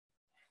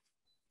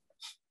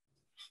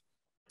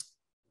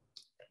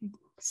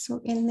So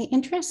in the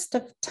interest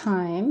of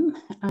time,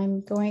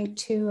 I'm going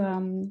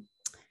to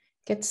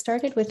get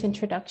started with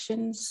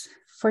introductions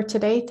for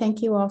today.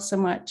 Thank you all so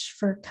much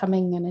for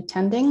coming and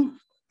attending.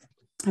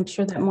 I'm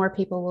sure that more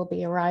people will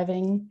be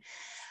arriving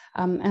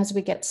as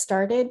we get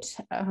started.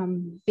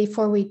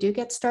 Before we do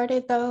get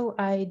started though,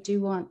 I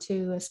do want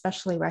to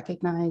especially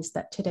recognize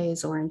that today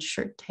is Orange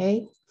Shirt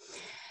Day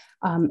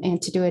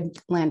and to do a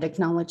land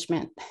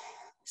acknowledgement.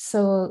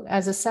 So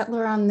as a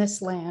settler on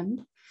this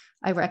land,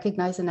 I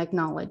recognize and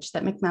acknowledge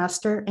that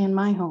McMaster and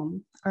my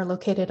home are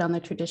located on the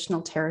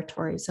traditional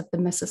territories of the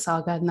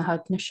Mississauga and the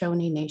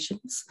Haudenosaunee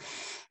nations,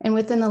 and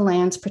within the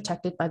lands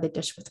protected by the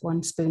Dish with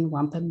One Spoon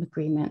Wampum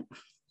Agreement.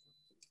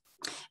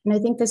 And I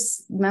think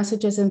this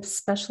message is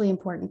especially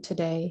important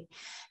today,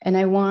 and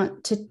I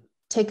want to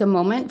take a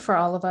moment for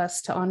all of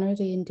us to honor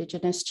the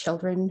Indigenous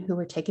children who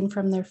were taken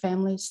from their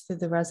families through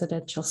the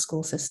residential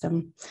school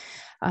system.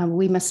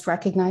 We must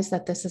recognize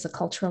that this is a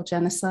cultural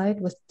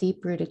genocide with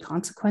deep-rooted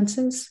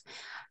consequences,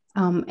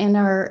 and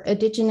our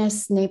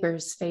Indigenous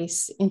neighbors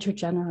face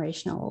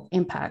intergenerational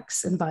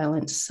impacts and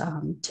violence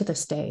to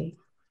this day.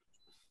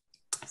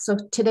 So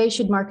today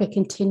should mark a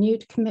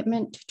continued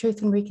commitment to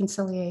truth and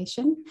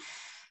reconciliation.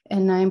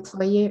 And I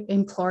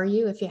implore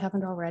you, if you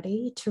haven't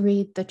already, to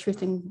read the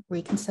Truth and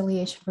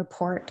Reconciliation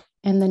Report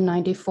and the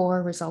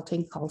 94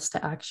 resulting calls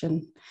to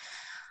action,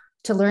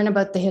 to learn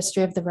about the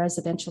history of the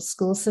residential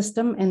school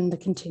system and the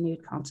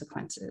continued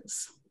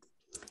consequences.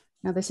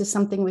 Now, this is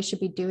something we should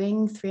be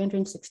doing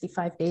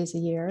 365 days a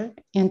year,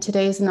 and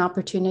today is an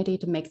opportunity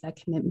to make that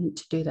commitment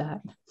to do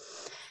that.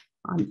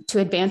 To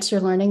advance your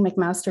learning,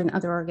 McMaster and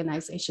other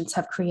organizations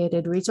have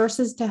created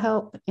resources to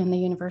help, and the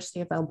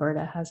University of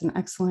Alberta has an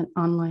excellent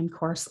online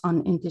course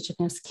on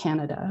Indigenous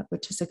Canada,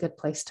 which is a good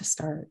place to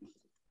start.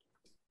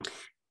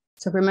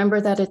 So remember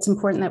that it's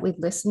important that we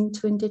listen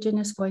to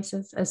Indigenous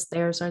voices, as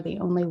theirs are the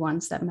only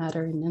ones that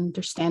matter in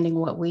understanding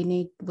what we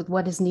need,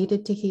 what is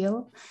needed to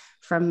heal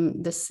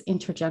from this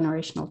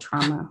intergenerational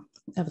trauma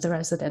of the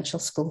residential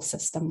school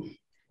system.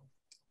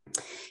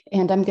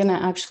 And I'm going to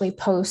actually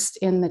post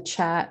in the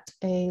chat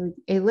a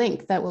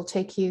link that will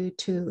take you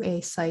to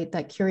a site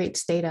that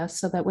curates data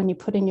so that when you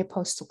put in your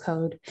postal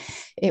code,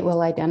 it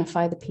will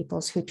identify the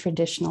peoples whose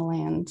traditional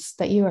lands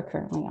that you are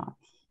currently on.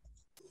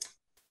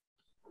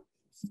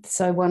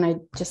 So I want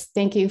to just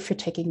thank you for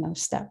taking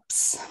those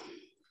steps.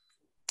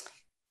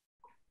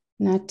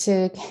 Now,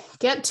 to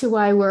get to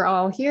why we're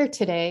all here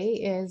today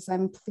is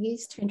I'm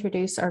pleased to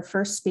introduce our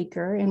first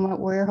speaker in what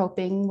we're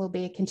hoping will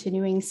be a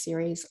continuing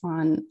series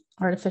on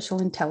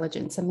artificial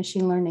intelligence and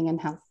machine learning in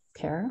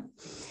healthcare.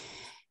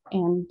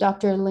 And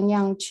Dr.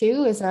 Lingyang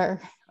Chu is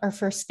our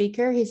first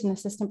speaker. He's an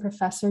assistant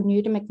professor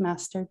new to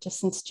McMaster just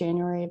since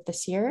January of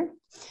this year.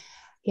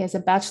 He has a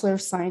Bachelor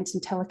of Science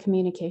in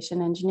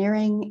Telecommunication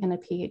Engineering and a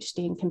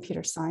PhD in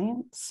Computer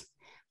Science.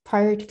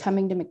 Prior to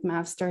coming to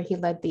McMaster, he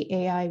led the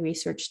AI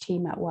research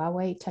team at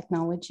Huawei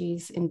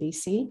Technologies in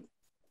BC.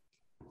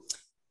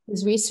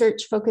 His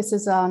research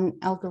focuses on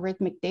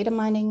algorithmic data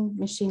mining,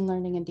 machine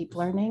learning, and deep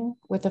learning,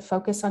 with a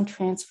focus on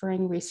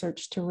transferring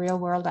research to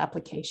real-world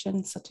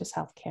applications such as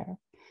healthcare.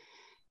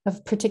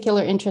 Of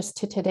particular interest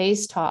to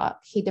today's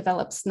talk, he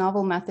develops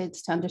novel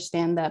methods to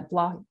understand that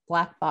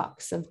black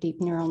box of deep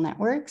neural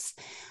networks.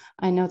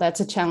 I know that's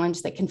a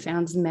challenge that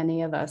confounds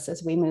many of us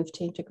as we move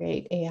to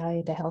integrate AI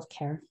into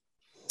healthcare.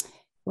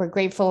 We're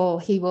grateful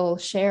he will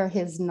share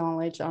his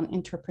knowledge on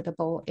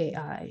interpretable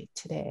AI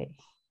today.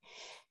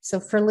 So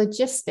for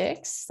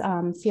logistics,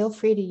 feel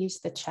free to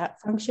use the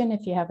chat function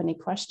if you have any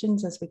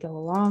questions as we go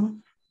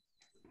along.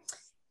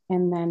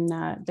 And then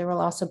there will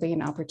also be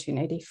an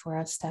opportunity for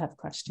us to have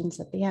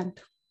questions at the end.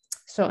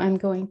 So I'm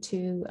going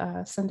to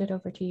send it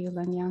over to you,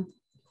 Lingyang.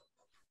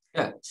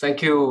 Yeah,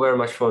 thank you very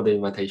much for the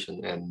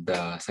invitation, and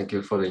thank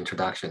you for the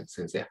introduction,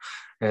 Cynthia.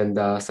 And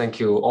thank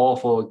you all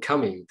for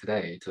coming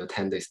today to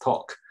attend this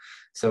talk.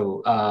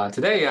 So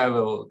today I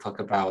will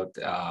talk about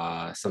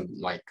some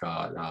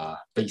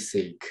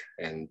basic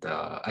and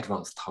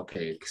advanced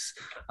topics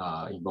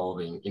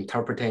involving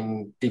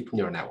interpreting deep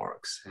neural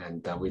networks,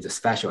 and with a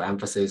special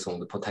emphasis on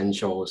the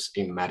potentials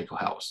in medical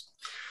health.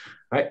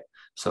 Right?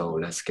 So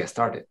let's get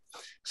started.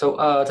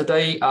 So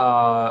today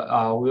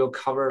we'll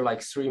cover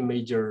like three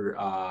major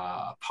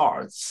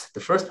parts. The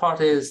first part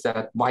is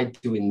that why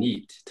do we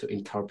need to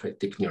interpret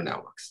deep neural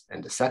networks?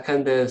 And the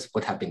second is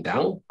what have been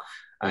done.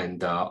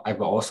 And I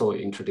will also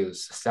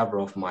introduce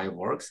several of my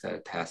works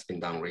that has been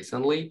done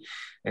recently.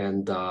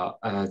 And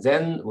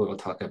then we will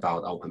talk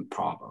about open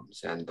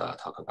problems and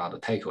talk about the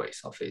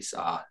takeaways of this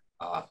talk.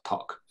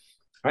 All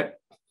right,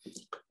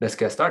 let's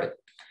get started.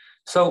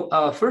 So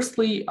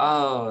firstly,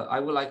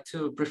 I would like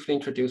to briefly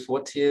introduce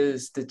what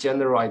is the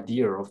general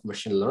idea of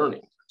machine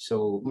learning.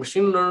 So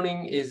machine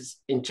learning is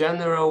in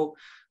general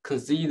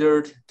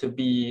considered to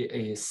be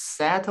a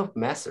set of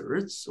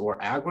methods or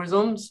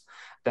algorithms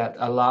that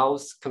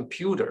allows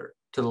computer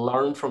to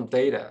learn from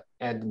data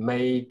and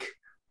make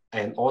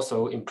and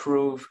also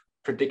improve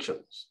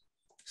predictions.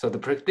 So the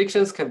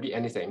predictions can be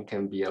anything,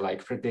 can be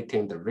like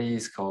predicting the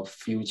risk of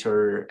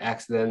future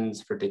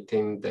accidents,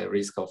 predicting the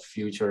risk of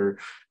future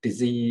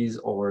disease,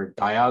 or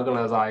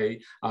diagnose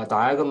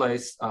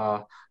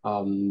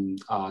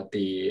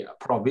the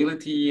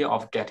probability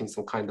of getting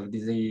some kind of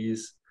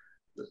disease,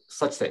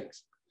 such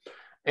things.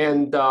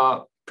 And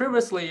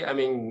previously, I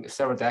mean,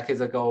 several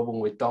decades ago, when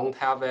we don't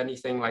have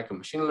anything like a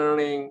machine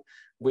learning,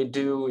 we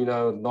do,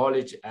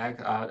 knowledge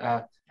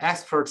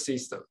expert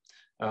system.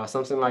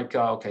 Something like,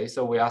 okay,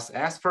 so we ask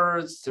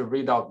experts to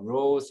read out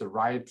rules,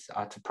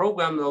 to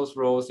program those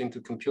rules into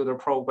computer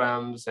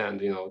programs, and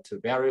to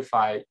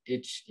verify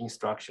each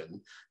instruction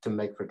to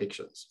make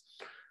predictions.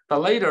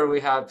 But later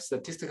we have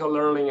statistical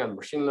learning and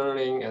machine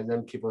learning, and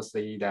then people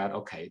say that,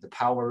 okay, the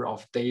power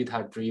of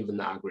data-driven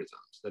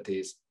algorithms. That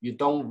is, you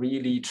don't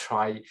really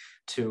try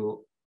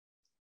to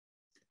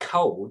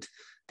code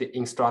the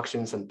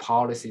instructions and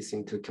policies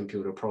into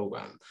computer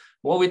program.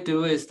 What we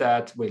do is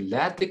that we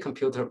let the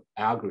computer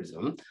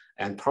algorithm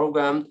and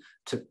program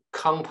to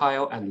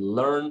compile and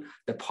learn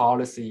the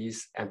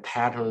policies and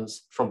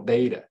patterns from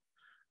data,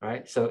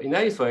 right? So in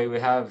this way, we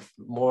have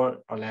more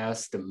or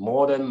less the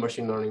modern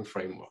machine learning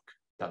framework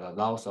that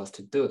allows us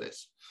to do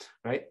this,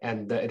 right?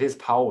 And it is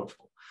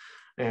powerful.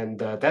 And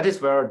that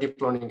is where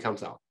deep learning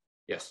comes out.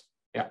 Yes,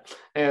 yeah.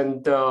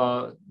 And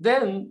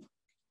then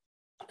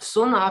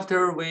soon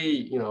after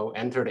we,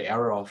 enter the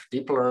era of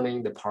deep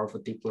learning, the powerful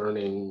deep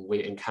learning,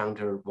 we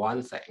encounter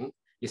one thing,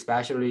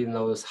 especially in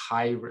those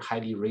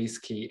highly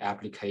risky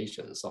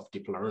applications of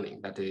deep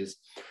learning. That is,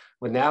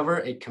 whenever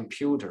a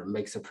computer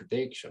makes a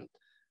prediction,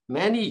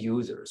 many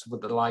users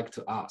would like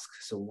to ask,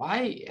 so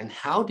why and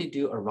how did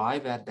you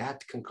arrive at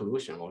that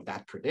conclusion or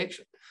that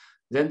prediction?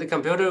 Then the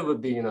computer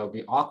would be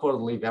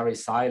awkwardly very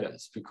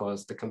silent,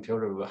 because the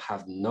computer will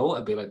have no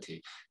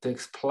ability to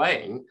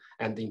explain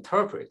and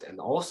interpret and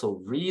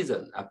also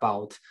reason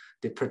about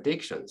the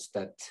predictions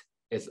that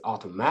is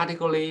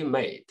automatically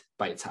made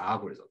by its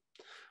algorithm,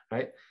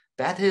 right?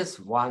 That is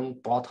one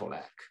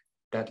bottleneck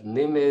that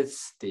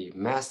limits the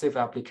massive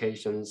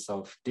applications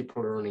of deep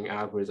learning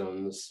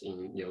algorithms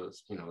in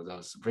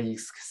those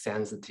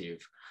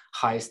risk-sensitive,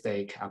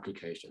 high-stake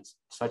applications,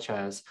 such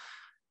as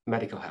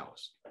medical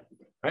health,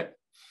 right?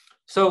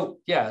 So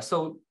yeah,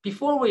 so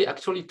before we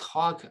actually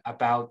talk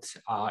about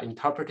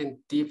interpreting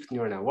deep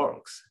neural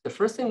networks, the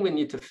first thing we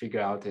need to figure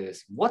out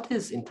is, what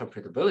is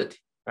interpretability,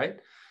 right?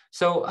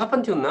 So up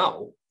until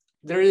now,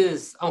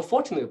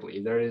 unfortunately,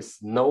 there is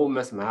no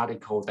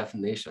mathematical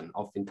definition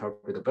of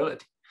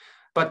interpretability.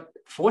 But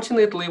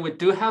fortunately, we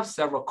do have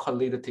several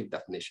qualitative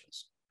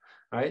definitions,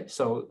 right?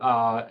 So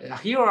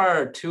here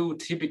are two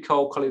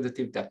typical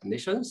qualitative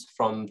definitions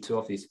from two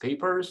of these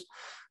papers.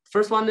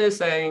 First one is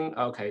saying,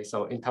 okay,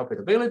 so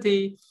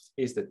interpretability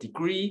is the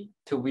degree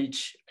to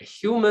which a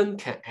human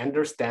can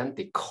understand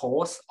the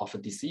cause of a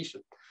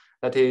decision.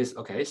 That is,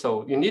 okay,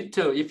 so you need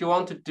to, if you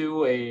want to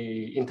do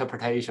a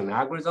interpretation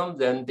algorithm,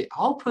 then the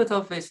output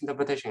of this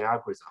interpretation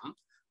algorithm,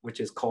 which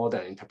is called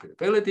an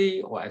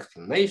interpretability or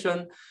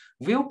explanation,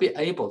 will be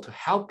able to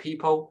help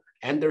people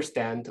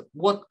understand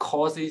what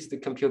causes the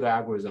computer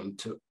algorithm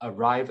to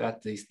arrive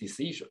at this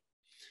decision,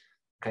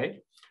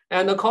 okay?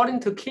 And according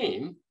to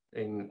Kim,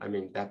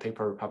 that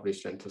paper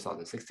published in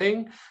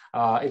 2016,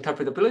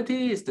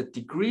 interpretability is the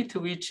degree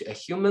to which a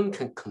human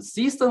can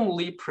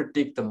consistently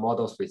predict the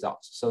model's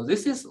results. So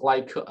this is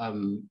like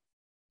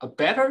a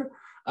better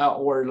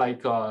or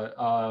like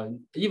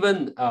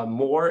even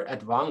more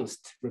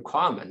advanced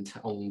requirement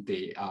on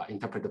the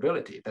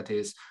interpretability. That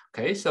is,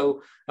 okay,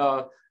 so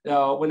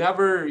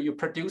whenever you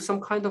produce some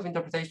kind of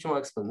interpretation or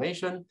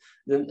explanation,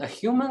 then a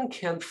human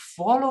can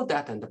follow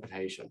that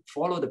interpretation,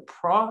 follow the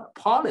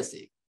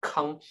policy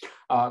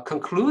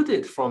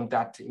concluded from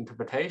that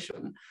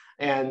interpretation,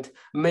 and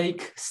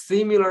make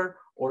similar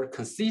or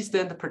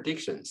consistent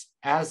predictions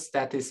as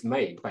that is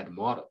made by the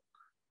model,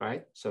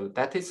 right? So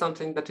that is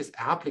something that is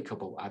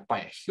applicable by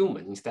a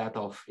human instead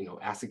of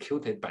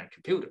executed by a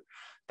computer.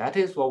 That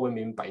is what we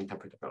mean by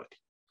interpretability.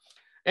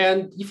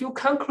 And if you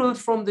conclude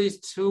from these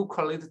two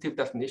qualitative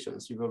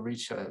definitions, you will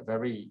reach a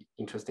very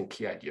interesting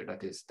key idea.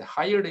 That is, the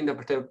higher the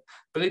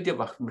interpretability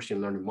of a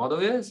machine learning model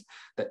is,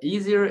 the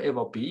easier it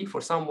will be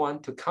for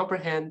someone to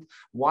comprehend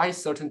why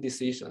certain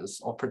decisions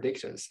or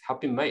predictions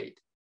have been made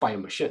by a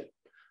machine,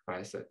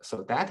 right?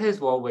 So that is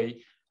what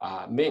we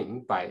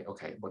mean by,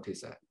 okay, what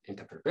is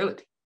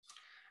interpretability?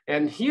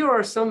 And here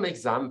are some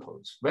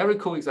examples, very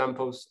cool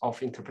examples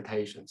of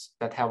interpretations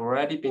that have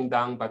already been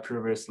done by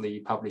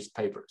previously published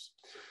papers.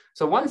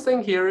 So one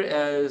thing here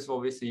is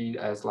what we see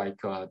as like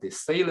the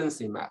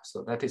saliency map.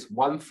 So that is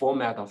one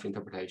format of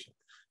interpretation.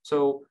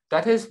 So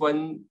that is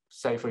when,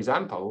 say, for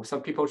example,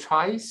 some people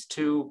tries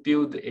to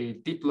build a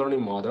deep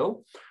learning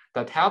model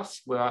that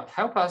will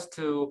help us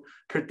to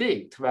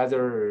predict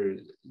whether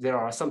there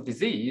are some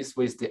disease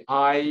with the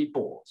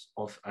eyeballs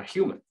of a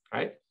human,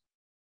 right?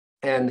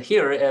 And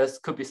here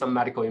could be some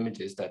medical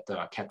images that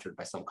are captured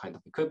by some kind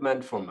of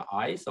equipment from the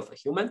eyes of a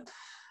human.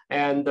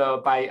 And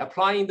by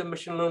applying the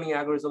machine learning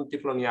algorithm,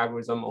 deep learning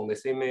algorithm on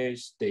this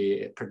image,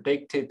 the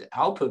predicted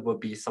output would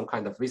be some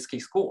kind of risky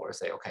score.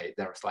 Say, okay,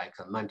 there's like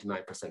a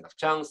 99% of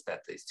chance that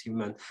this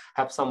human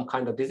have some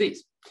kind of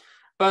disease.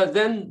 But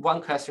then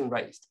one question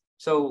raised.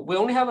 So we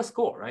only have a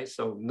score, right?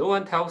 So no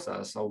one tells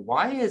us, so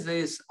why is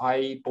this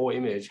eyeball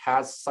image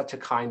has such a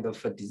kind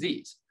of a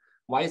disease?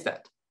 Why is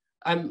that?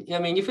 I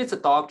mean, if it's a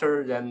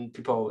doctor, then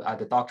people,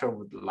 the doctor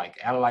would like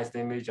analyze the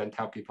image and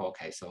tell people,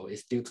 okay, so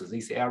it's due to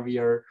this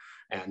area,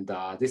 and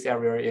this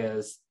area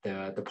is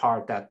the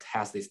part that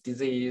has this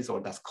disease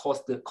or that's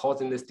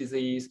causing this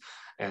disease,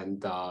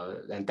 and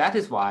that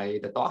is why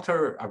the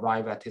doctor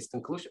arrived at his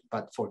conclusion.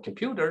 But for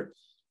computer,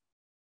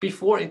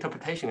 before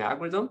interpretation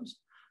algorithms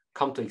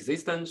come to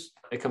existence,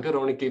 a computer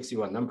only gives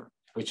you a number,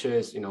 which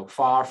is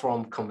far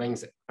from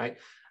convincing, right?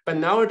 But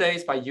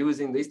nowadays, by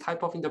using this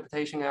type of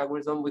interpretation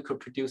algorithm, we could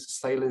produce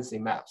saliency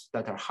maps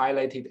that are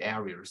highlighted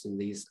areas in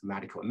these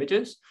medical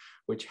images,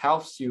 which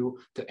helps you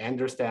to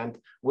understand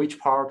which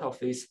part of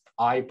this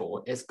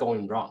eyeball is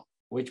going wrong,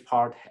 which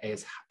part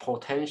is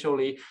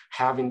potentially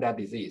having that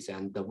disease,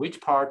 and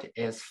which part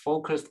is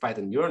focused by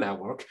the neural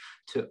network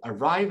to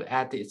arrive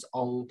at its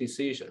own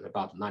decision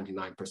about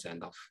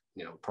 99% of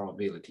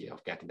probability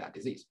of getting that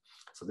disease.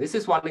 So this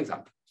is one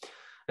example.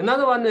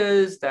 Another one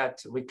is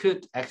that we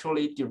could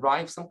actually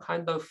derive some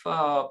kind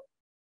of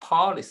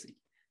policy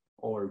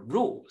or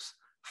rules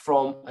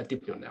from a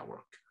deep neural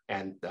network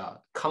and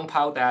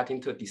compile that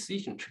into a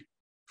decision tree.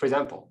 For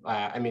example,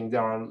 I mean,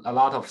 there are a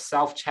lot of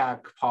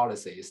self-check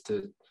policies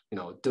to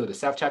do the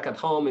self-check at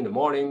home in the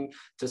morning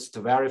just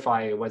to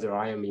verify whether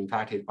I am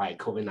infected by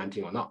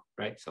COVID-19 or not,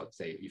 right? So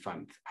say if I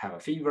have a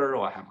fever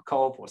or I have a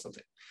cough or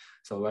something.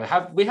 So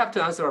we have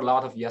to answer a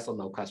lot of yes or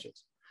no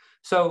questions.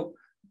 So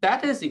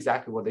that is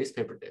exactly what this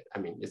paper did. I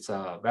mean, it's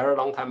a very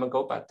long time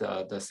ago, but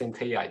the same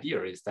key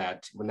idea is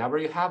that whenever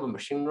you have a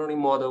machine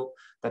learning model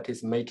that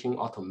is making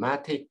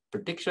automatic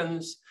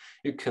predictions,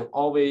 you can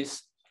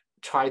always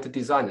try to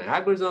design an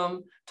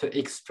algorithm to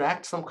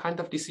extract some kind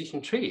of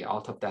decision tree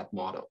out of that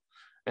model.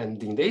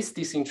 And in this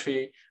decision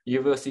tree,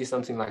 you will see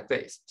something like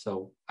this.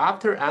 So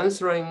after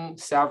answering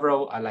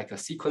several, like a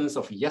sequence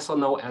of yes or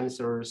no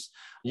answers,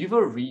 you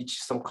will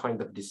reach some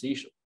kind of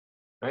decision,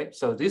 right?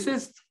 So this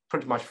is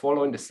pretty much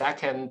following the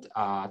second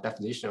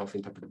definition of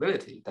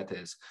interpretability. That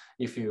is,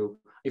 if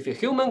a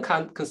human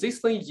can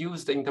consistently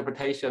use the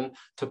interpretation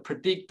to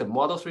predict the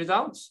model's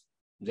results,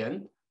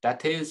 then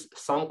that is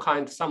some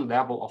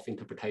level of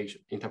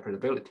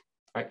interpretability,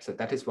 right? So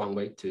that is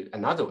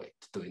another way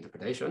to do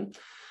interpretation.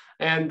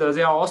 And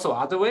there are also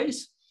other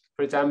ways.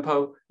 For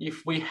example,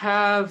 if we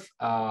have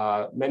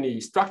many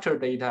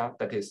structured data,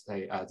 that is,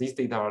 these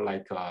data are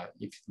like,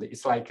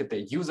 it's like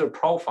the user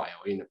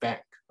profile in a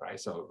bank, right?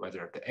 So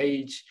whether the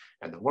age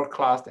and the work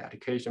class, the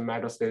education,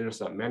 marital status,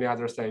 or many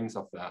other things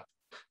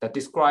that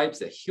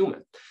describes a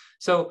human.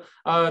 So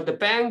a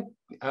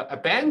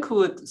bank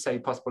would say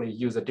possibly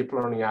use a deep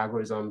learning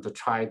algorithm to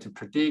try to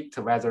predict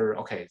whether,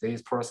 okay,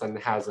 this person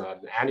has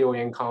an annual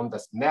income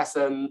that's less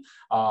than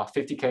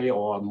 50K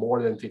or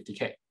more than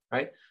 50K,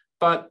 right?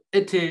 But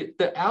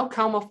the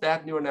outcome of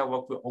that neural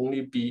network will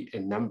only be a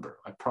number,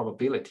 a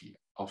probability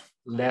of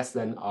less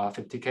than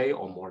 50K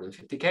or more than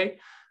 50K.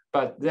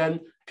 But then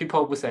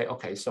people will say,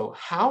 okay, so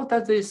how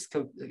does this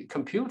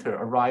computer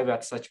arrive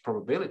at such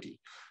probability?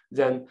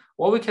 Then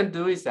what we can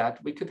do is that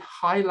we could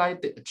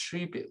highlight the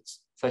attributes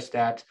such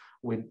that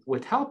we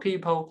tell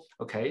people,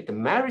 okay, the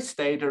marriage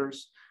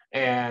status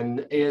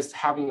and is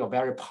having a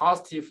very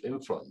positive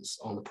influence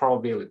on the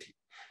probability.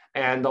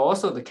 And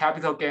also the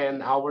capital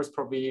gain, hours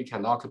per week,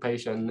 and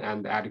occupation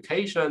and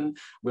education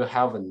will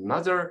have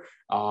another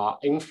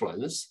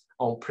influence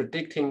on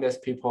predicting these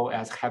people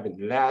as having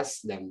less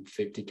than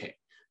 50K.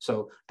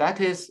 So that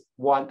is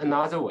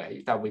another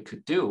way that we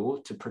could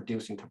do to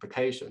produce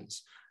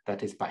interpretations.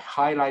 That is by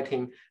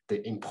highlighting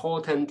the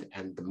important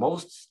and the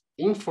most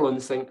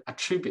influencing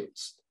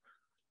attributes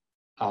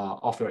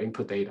of your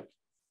input data.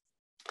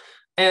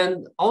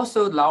 And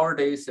also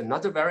nowadays,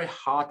 another very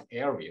hot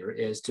area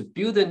is to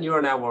build a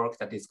neural network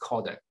that is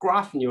called a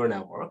graph neural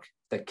network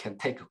that can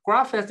take a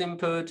graph as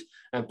input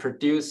and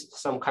produce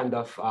some kind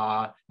of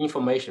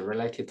information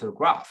related to the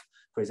graph.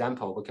 For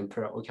example,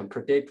 we can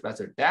predict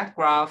whether that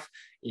graph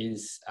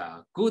is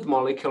a good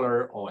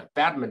molecular or a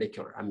bad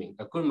molecular. I mean,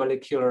 a good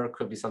molecular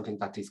could be something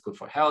that is good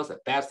for health. A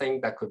bad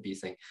thing that could be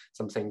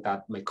something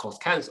that may cause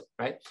cancer,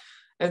 right?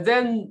 And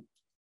then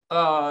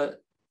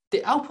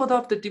the output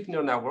of the deep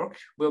neural network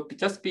will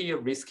just be a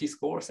risky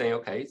score saying,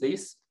 okay,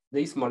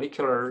 this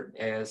molecular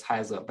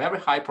has a very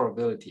high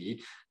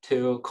probability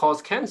to cause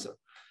cancer.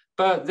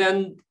 But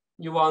then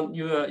you want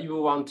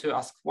to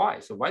ask why.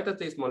 So why does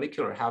this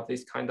molecular have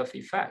this kind of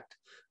effect?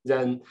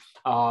 Then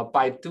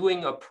by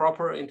doing a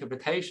proper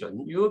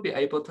interpretation, you will be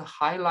able to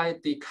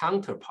highlight the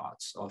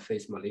counterparts of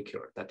this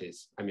molecular. That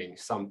is, I mean,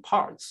 some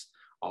parts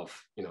of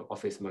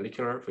this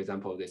molecular, for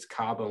example, this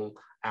carbon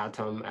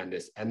atom and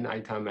this N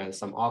atom and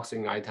some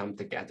oxygen atom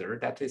together.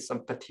 That is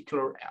some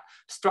particular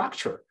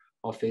structure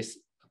of this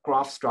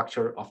graph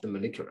structure of the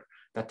molecular.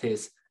 that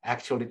is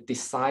actually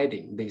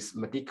deciding this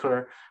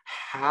medicator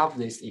have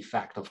this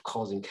effect of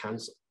causing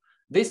cancer.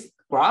 This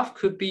graph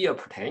could be a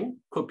protein,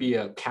 could be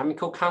a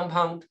chemical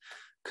compound,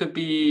 could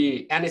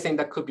be anything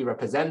that could be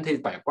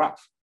represented by a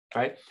graph,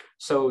 right?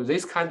 So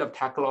this kind of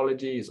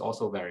technology is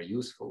also very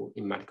useful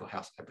in medical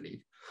health, I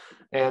believe.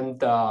 And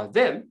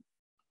then,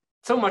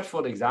 so much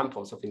for the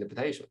examples of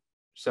interpretation.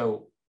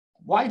 So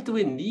why do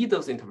we need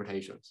those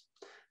interpretations?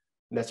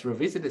 Let's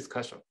revisit this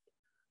question.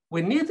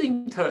 We need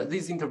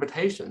these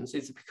interpretations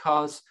is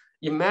because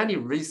in many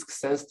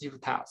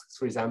risk-sensitive tasks,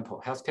 for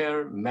example,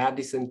 healthcare,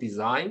 medicine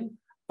design,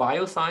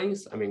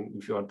 bioscience, I mean,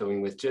 if you are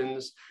doing with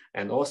genes,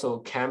 and also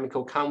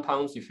chemical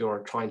compounds, if you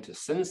are trying to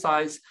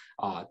synthesize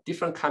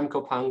different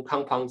chemical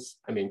compounds,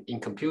 I mean, in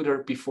computer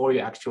before you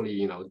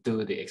actually,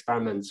 do the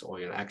experiments or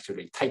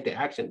actually take the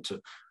action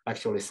to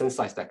actually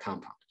synthesize that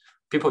compound.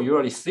 People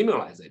usually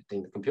simulate it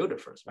in the computer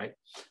first, right?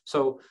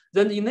 So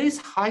then in these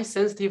high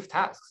sensitive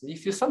tasks,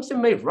 if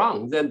something may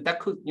wrong, then that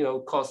could,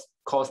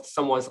 cost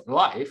someone's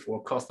life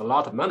or cost a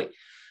lot of money.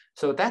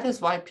 So that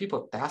is why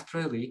people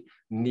desperately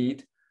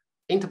need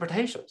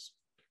interpretations.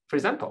 For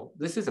example,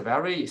 this is a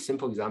very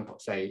simple example.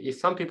 Say, if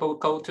some people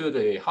go to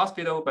the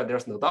hospital, but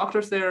there's no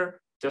doctors there,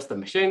 just a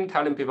machine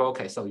telling people,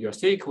 okay, so you're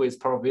sick with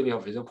probability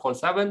of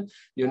 0.7,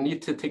 you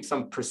need to take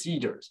some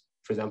procedures.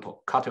 For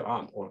example, cut your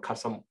arm or cut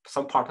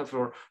some part of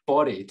your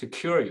body to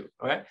cure you,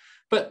 right?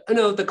 But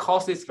the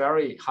cost is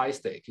very high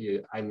stake.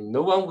 I mean,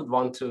 no one would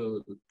want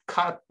to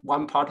cut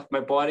one part of my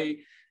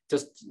body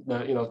just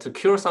to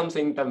cure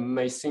something that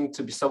may seem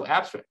to be so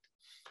abstract.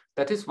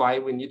 That is why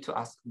we need to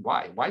ask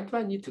why. Why do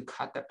I need to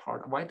cut that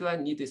part? Why do I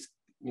need this,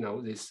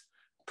 this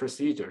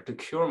procedure to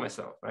cure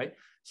myself, right?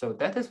 So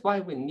that is why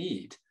we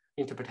need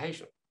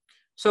interpretation.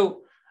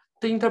 So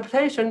the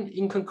interpretation,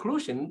 in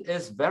conclusion,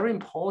 is very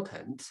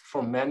important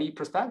from many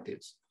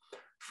perspectives.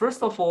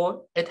 First of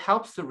all, it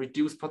helps to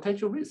reduce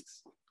potential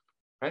risks,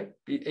 right?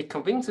 It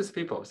convinces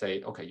people,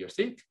 say, okay, you're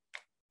sick.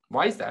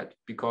 Why is that?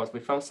 Because we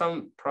found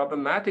some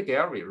problematic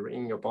area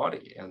in your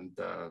body, and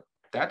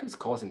that is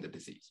causing the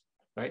disease,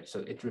 right? So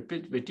it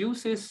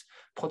reduces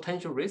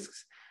potential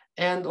risks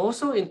and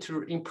also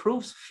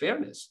improves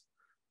fairness.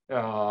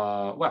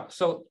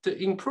 So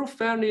to improve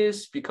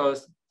fairness,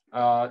 because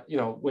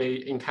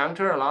we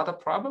encounter a lot of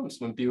problems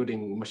when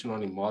building machine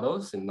learning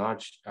models in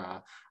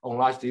on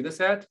large data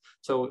set.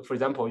 So for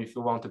example, if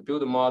you want to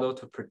build a model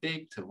to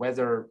predict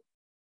whether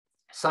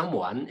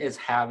someone is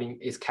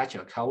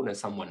catching a cold and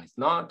someone is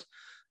not,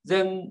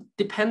 then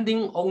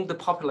depending on the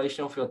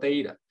population of your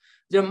data,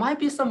 there might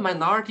be some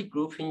minority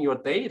group in your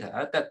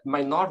data that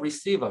might not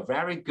receive a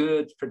very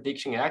good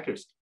prediction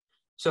accuracy.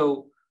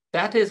 So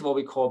that is what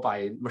we call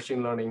by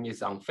machine learning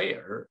is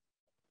unfair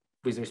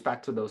with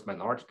respect to those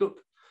minority group.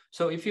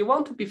 So if you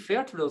want to be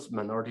fair to those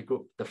minority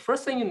group, the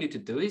first thing you need to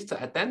do is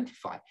to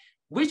identify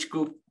which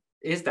group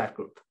is that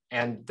group.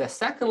 And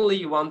secondly,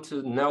 you want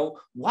to know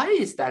why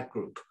is that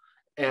group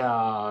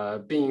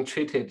being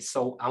treated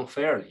so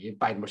unfairly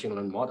by the machine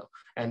learning model.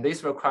 And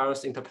this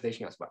requires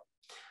interpretation as well.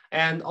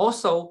 And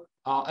also,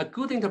 a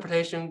good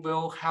interpretation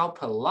will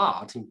help a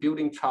lot in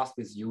building trust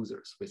with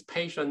users, with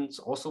patients,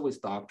 also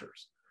with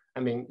doctors. I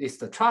mean, it's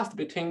the trust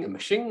between a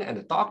machine and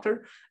a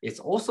doctor.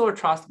 It's also a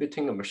trust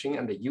between a machine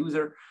and the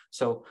user.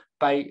 So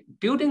by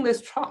building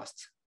this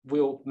trust,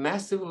 will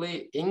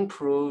massively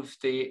improve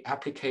the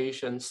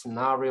application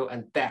scenario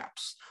and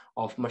depth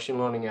of machine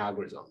learning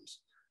algorithms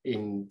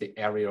in the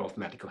area of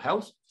medical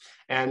health.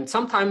 And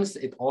sometimes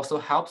it also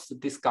helps to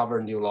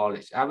discover new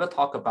knowledge. I will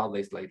talk about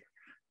this later,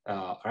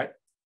 right?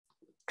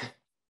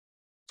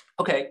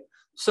 Okay,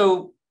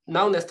 so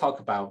now let's talk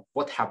about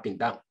what have been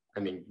done. I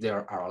mean,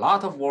 there are a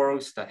lot of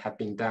works that have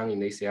been done in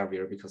this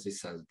area because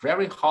it's a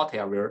very hot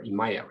area in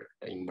my area,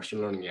 in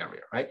machine learning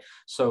area, right?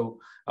 So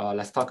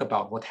let's talk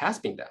about what has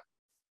been done.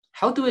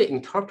 How do we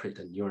interpret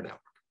a neural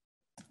network?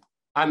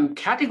 I'm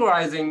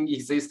categorizing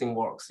existing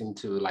works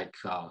into like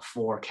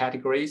 4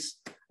 categories,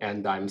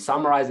 and I'm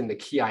summarizing the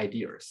key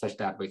ideas such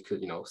that we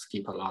could,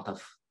 skip a lot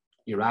of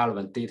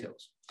irrelevant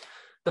details.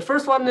 The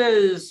first one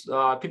is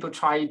people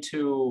try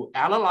to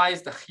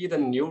analyze the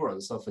hidden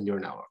neurons of a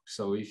neural network.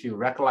 So if you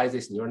recognize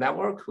this neural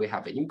network, we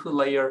have an input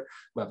layer,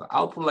 we have an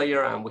output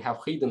layer, and we have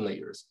hidden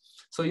layers.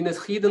 So in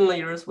these hidden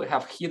layers, we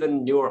have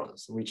hidden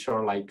neurons, which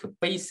are like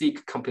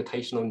basic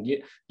computational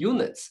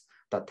units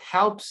that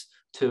helps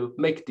to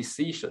make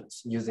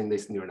decisions using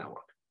this neural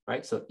network,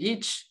 right? So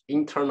each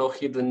internal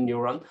hidden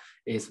neuron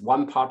is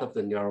one part of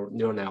the neural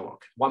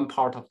network, one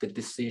part of the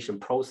decision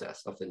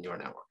process of the neural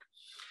network.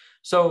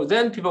 So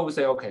then people will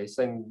say, okay,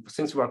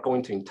 since we are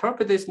going to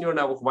interpret this neural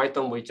network, why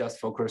don't we just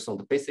focus on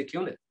the basic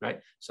unit, right?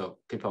 So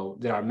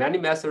there are many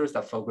methods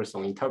that focus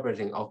on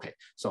interpreting, okay,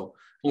 so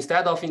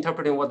instead of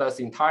interpreting what does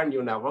the entire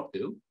neural network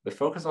do, we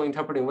focus on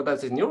interpreting what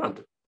does this neuron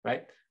do,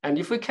 right? And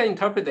if we can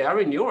interpret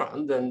every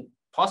neuron, then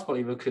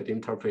possibly we could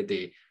interpret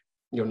the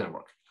neural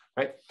network,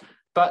 right?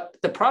 But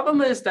the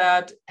problem is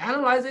that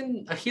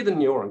analyzing a hidden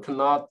neuron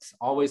cannot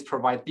always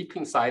provide deep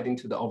insight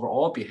into the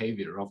overall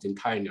behavior of the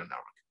entire neural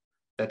network.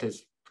 That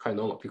is quite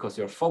normal because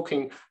you're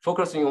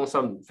focusing on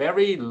some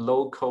very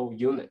local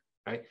unit,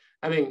 right?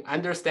 I mean,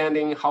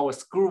 understanding how a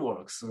screw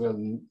works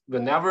will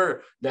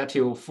never let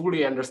you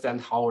fully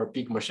understand how a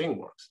big machine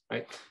works,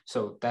 right?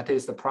 So that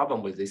is the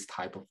problem with this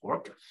type of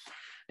work.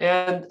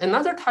 And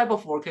another type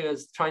of work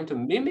is trying to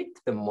mimic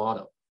the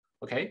model,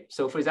 okay?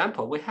 So for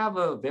example, we have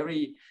a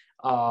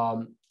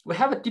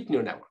deep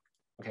neural network,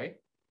 okay?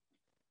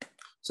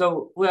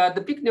 So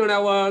the big neural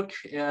network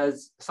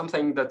is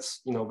something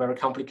that's very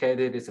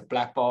complicated. It's a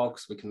black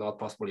box. We cannot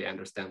possibly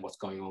understand what's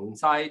going on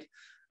inside.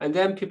 And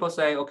then people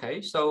say,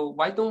 okay, so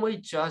why don't we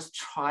just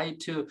try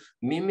to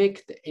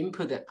mimic the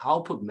input and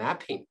output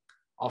mapping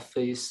of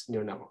this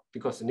neural network?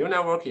 Because the neural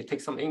network, it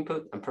takes some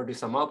input and produce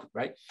some output,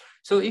 right?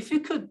 So if you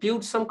could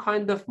build some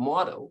kind of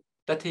model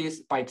that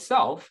is by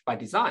itself, by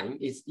design,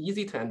 is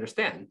easy to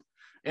understand.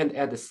 And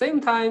at the same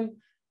time,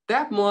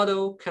 that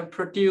model can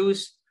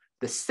produce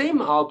the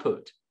same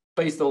output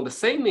based on the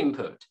same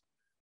input,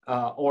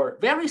 or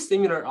very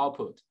similar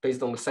output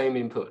based on the same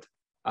input,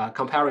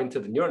 comparing to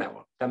the neural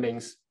network. That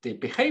means the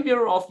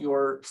behavior of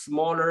your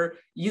smaller,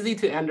 easy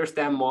to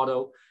understand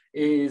model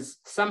is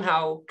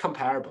somehow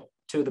comparable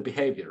to the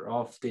behavior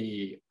of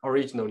the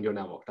original neural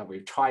network that we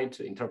tried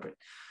to interpret.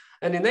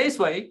 And in this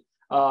way,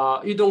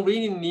 you don't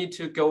really need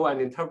to go and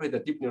interpret the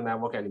deep neural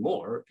network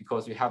anymore,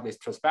 because you have this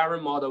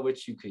transparent model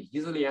which you could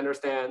easily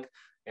understand.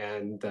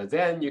 And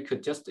then you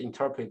could just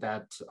interpret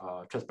that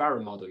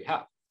transparent model you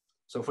have.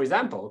 So for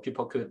example,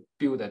 people could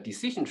build a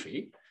decision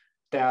tree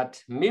that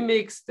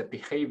mimics the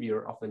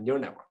behavior of a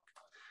neural network.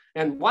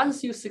 And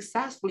once you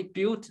successfully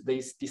build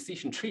this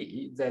decision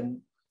tree,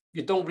 then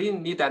you don't really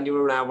need that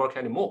neural network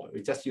anymore.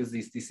 You just use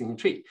this decision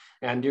tree.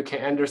 And you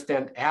can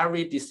understand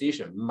every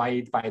decision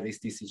made by this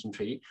decision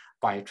tree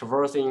by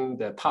traversing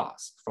the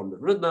path from the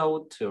root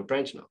node to a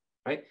branch node,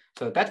 right?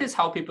 So that is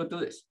how people do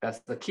this.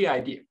 That's the key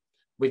idea.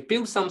 We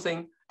build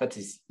something that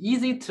is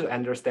easy to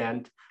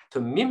understand to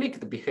mimic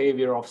the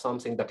behavior of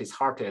something that is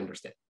hard to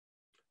understand.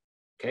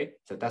 Okay,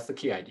 so that's the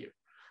key idea.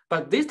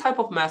 But this type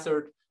of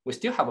method, we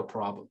still have a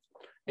problem.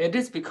 It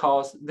is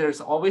because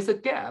there's always a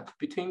gap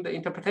between the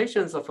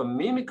interpretations of a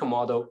mimic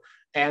model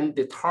and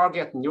the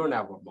target neural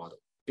network model,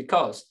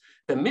 because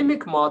the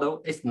mimic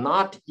model is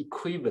not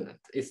equivalent.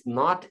 It's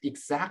not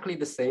exactly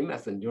the same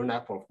as the neural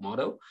network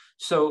model.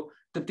 So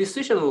the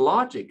decision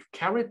logic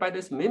carried by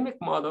this mimic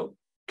model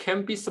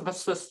can be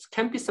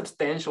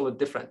substantially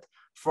different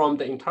from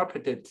the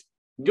interpreted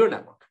neural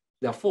network.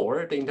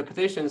 Therefore, the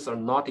interpretations are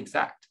not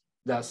exact.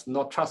 That's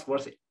not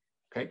trustworthy,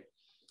 okay?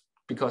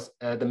 Because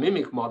the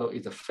mimic model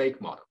is a fake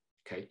model,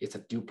 okay? It's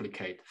a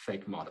duplicate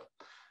fake model.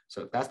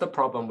 So that's the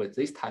problem with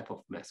this type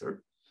of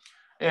method.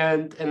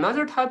 And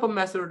another type of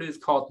method is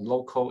called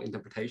local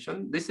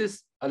interpretation. This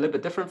is a little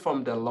bit different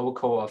from the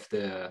local of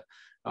the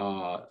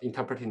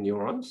interpreting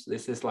neurons.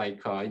 This is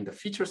like in the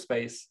feature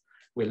space,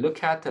 we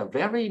look at a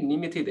very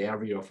limited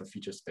area of a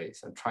feature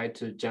space and try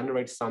to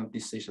generate some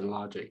decision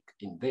logic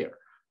in there,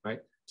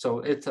 right? So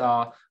it's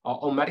on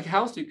medical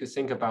health, you could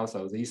think about,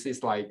 so this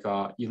is like,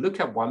 you look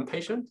at one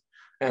patient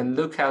and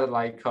look at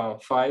like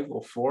 5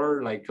 or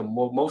 4, like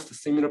most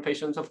similar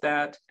patients of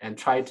that, and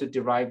try to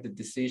derive the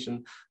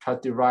decision, try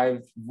to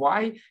derive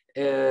why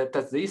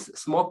does this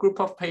small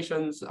group of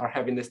patients are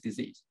having this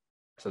disease.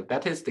 So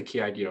that is the key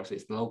idea of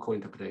this local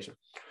interpretation.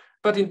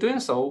 But in doing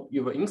so,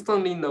 you will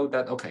instantly know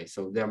that, okay,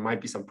 so there might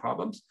be some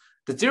problems.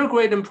 The zero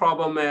gradient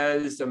problem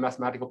is a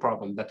mathematical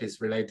problem that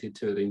is related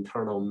to the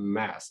internal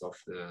mass of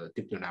the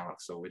deep neural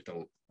network. So we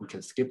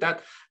can skip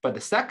that. But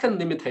the second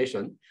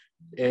limitation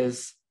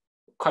is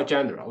quite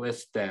general,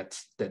 is that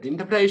the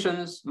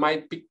interpretations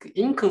might be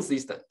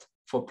inconsistent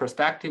for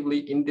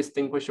prospectively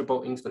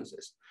indistinguishable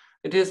instances.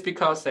 It is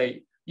because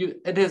it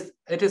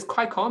is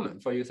quite common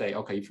for you to say,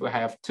 okay, if you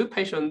have 2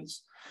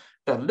 patients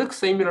that look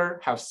similar,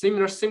 have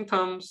similar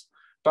symptoms,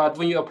 but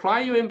when you apply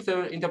your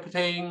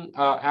interpreting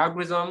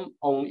algorithm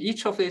on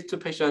each of these 2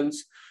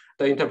 patients,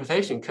 the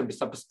interpretation can be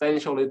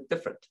substantially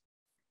different.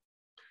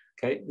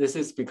 Okay, this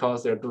is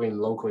because they're doing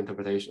local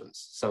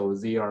interpretations. So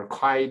they are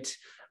quite,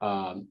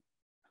 they're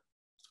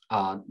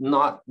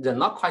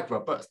not quite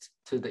robust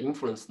to the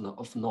influence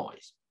of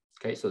noise.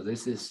 Okay, so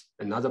this is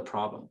another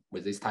problem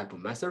with this type of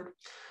method.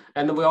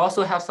 And we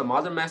also have some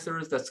other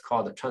methods that's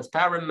called the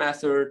transparent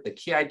method. The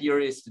key idea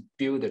is to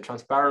build a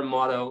transparent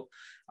model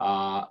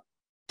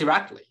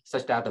directly,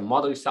 such that the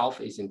model itself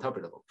is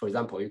interpretable. For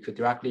example, you could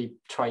directly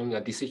train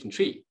a decision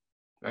tree,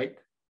 right?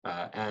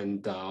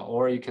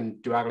 Or you can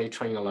directly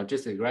train a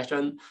logistic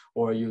regression,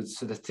 or use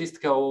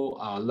statistical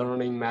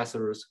learning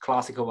methods,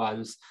 classical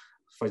ones.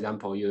 For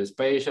example, use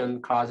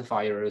Bayesian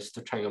classifiers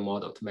to train a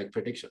model to make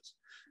predictions.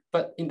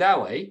 But in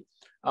that way,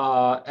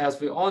 as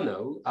we all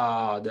know,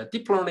 the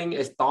deep learning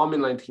is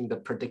dominating the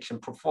prediction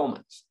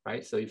performance,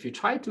 right? So if you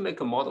try to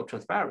make a model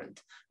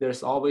transparent,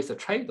 there's always a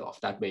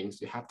trade-off. That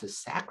means you have to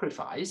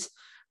sacrifice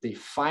the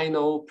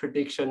final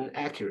prediction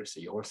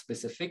accuracy or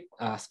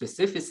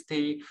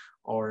specificity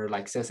or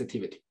like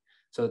sensitivity.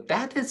 So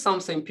that is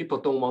something people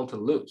don't want to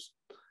lose.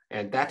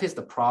 And that is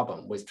the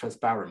problem with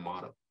transparent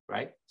model,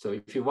 right? So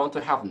if you want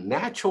to have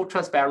natural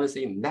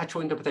transparency,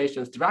 natural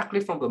interpretations directly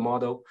from the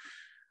model,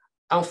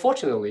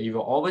 unfortunately, you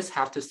will always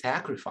have to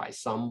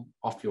sacrifice some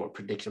of your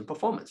prediction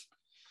performance.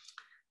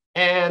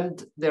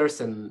 And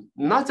there's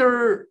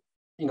another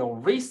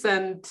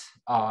recent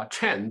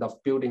trend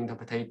of building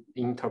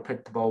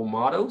interpretable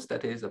models,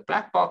 that is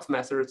black box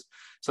methods.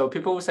 So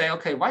people will say,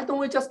 okay, why don't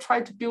we just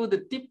try to build a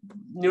deep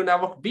neural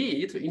network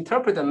B to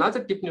interpret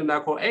another deep neural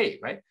network A,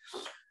 right?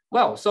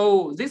 Well,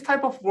 so this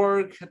type of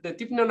work, the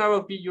deep neural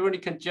network B usually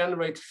can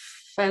generate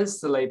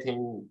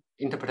fascinating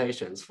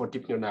interpretations for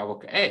deep neural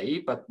network A,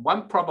 but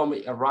one problem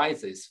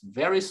arises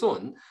very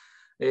soon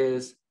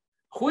is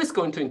who is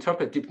going to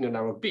interpret deep neural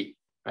network B?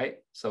 Right?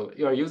 So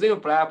you're using a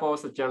black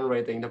box to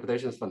generate the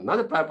interpretations for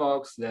another black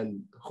box,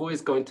 then who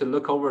is going to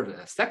look over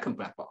the second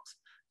black box?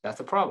 That's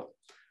a problem,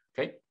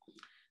 okay?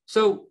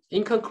 So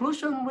in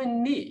conclusion, we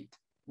need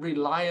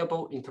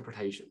reliable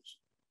interpretations.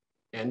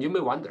 And you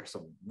may wonder,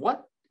 so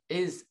what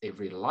is a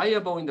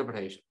reliable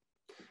interpretation?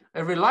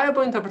 A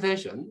reliable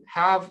interpretation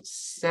have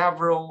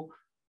several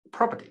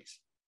properties,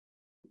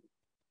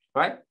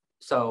 right?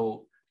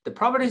 So the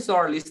properties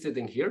are listed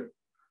in here.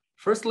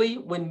 Firstly,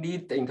 we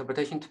need the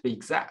interpretation to be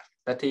exact.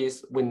 That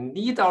is, we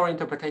need our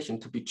interpretation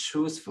to be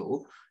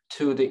truthful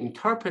to the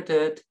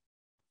interpreted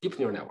deep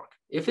neural network.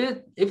 If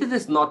it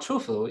is not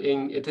truthful,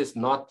 it is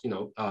not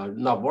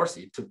not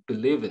worthy to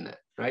believe in it,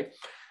 right?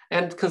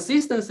 And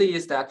consistency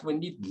is that we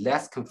need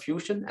less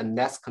confusion and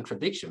less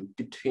contradiction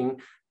between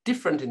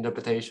different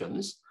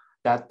interpretations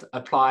that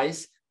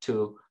applies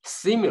to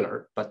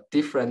similar but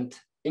different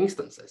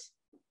instances,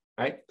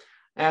 right?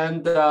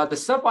 And the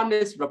third one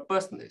is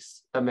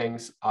robustness. That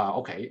means,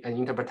 okay, an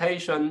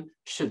interpretation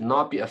should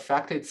not be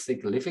affected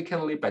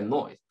significantly by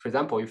noise. For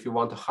example, if you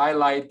want to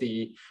highlight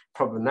the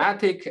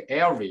problematic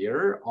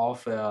area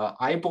of an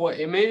eyeball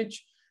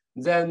image,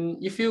 then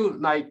if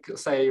you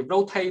say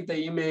rotate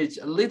the image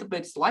a little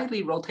bit,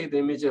 slightly rotate the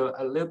image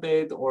a little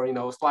bit,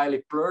 or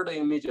slightly blur the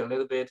image a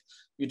little bit,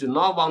 you do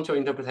not want your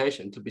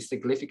interpretation to be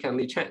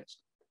significantly changed.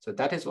 So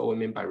that is what we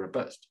mean by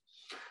robust.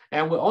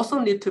 And we also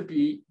need to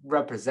be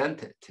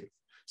representative.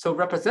 So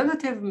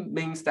representative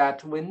means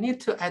that we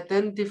need to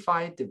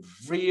identify the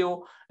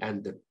real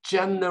and the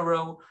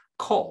general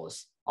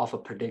cause of a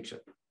prediction.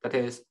 That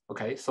is,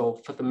 okay,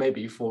 so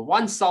maybe for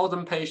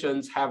 1,000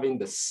 patients having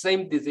the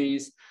same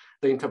disease,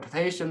 the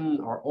interpretation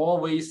are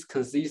always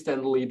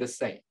consistently the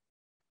same.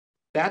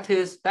 That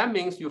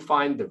means you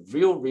find the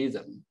real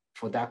reason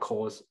for that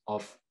cause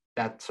of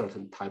that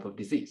certain type of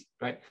disease,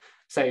 right?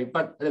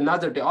 But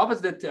the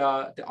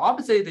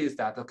opposite is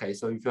that, okay,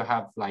 so if you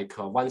have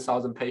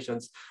 1,000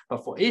 patients,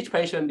 but for each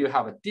patient you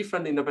have a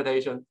different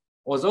interpretation,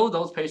 although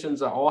those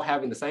patients are all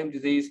having the same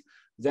disease,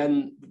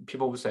 then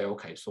people will say,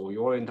 okay, so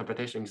your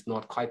interpretation is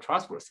not quite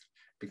trustworthy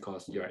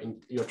because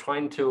you're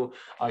trying to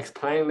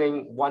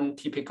explaining one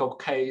typical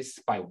case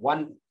by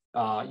one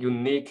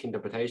unique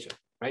interpretation,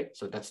 right?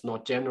 So that's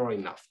not general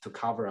enough to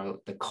cover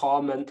the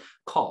common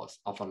cause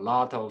of a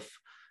lot of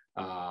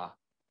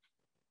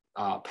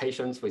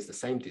patients with the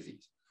same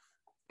disease.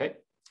 Okay,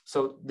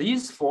 so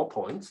these 4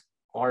 points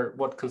are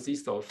what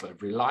consist of a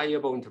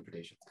reliable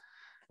interpretation.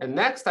 And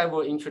next, I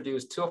will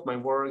introduce 2 of my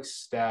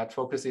works that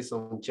focuses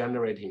on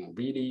generating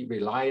really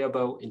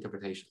reliable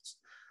interpretations.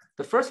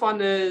 The first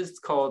one is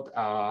called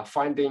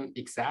finding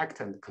exact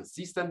and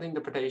consistent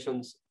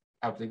interpretations.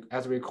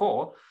 As we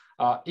recall,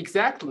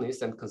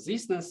 exactness and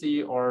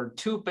consistency are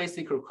 2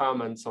 basic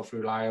requirements of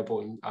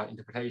reliable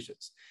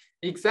interpretations.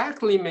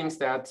 Exactly means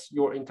that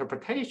your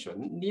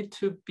interpretation need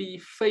to be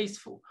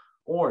faithful,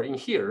 or in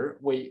here,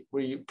 we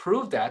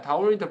prove that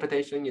our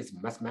interpretation is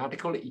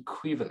mathematically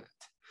equivalent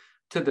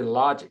to the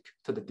logic,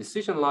 to the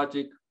decision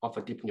logic of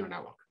a deep neural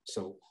network.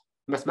 So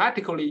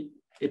mathematically,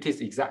 it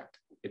is exact,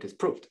 it is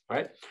proved,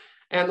 right?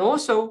 And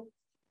also,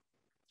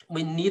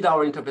 we need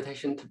our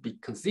interpretation to be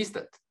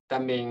consistent.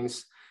 That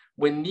means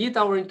we need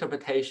our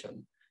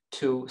interpretation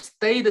to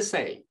stay the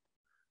same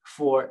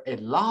for a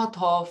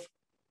lot of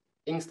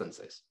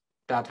instances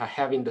that are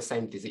having the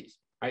same disease,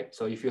 right?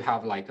 So if you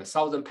have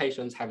 1,000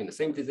 patients having the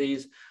same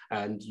disease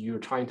and you're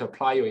trying to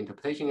apply your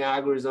interpretation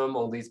algorithm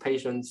on these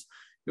patients,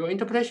 your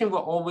interpretation will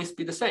always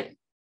be the same,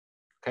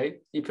 okay?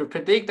 If you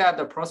predict that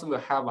the person will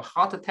have a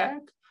heart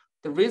attack,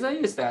 the reason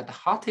is that the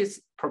heart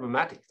is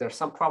problematic. There's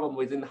some problem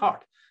within the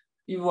heart.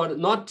 You are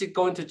not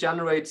going to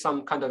generate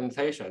some kind of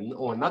mutation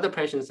or another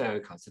patient saying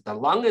because the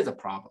lung is a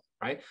problem,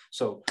 right?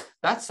 So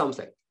that's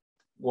something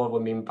what we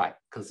mean by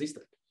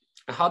consistent.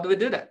 And how do we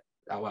do that?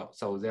 Well,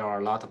 so there are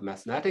a lot of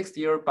mathematics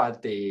here,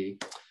 but the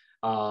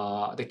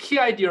key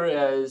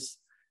idea is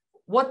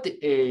what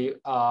a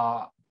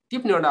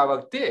deep neural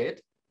network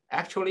did,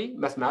 actually,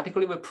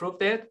 mathematically we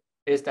proved it,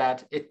 is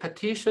that it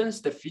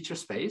partitions the feature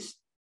space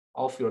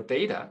of your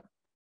data.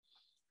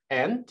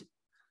 And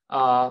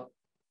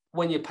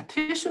when it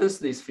partitions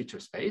this feature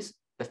space,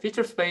 the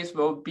feature space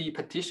will be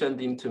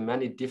partitioned into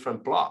many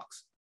different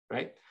blocks,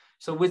 right?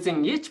 So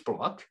within each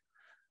block,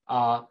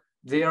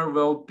 there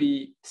will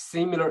be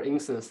similar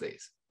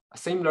instances,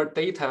 similar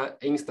data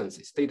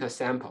instances, data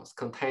samples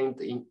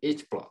contained in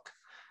each block.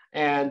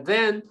 And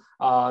then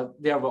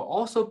there will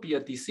also be a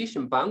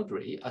decision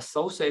boundary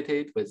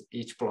associated with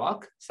each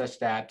block, such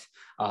that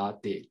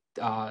the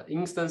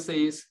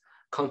instances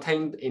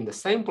contained in the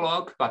same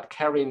block, but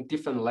carrying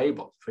different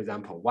labels. For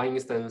example, one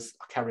instance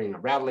carrying a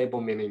red label,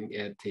 meaning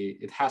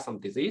it has some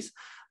disease,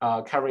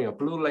 carrying a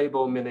blue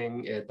label,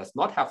 meaning it does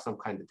not have some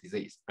kind of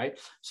disease, right?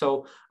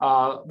 So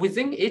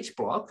within each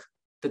block,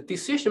 the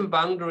decision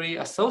boundary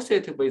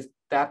associated with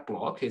that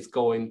block is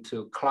going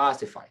to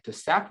classify, to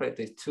separate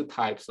these two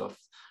types of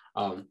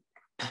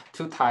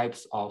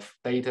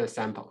data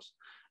samples.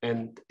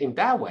 And in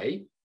that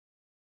way,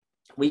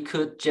 we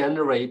could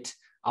generate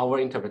our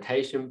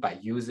interpretation by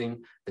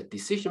using the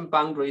decision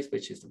boundaries,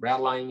 which is the red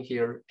line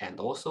here, and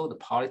also the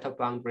polytope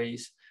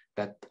boundaries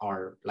that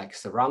are like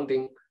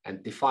surrounding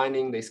and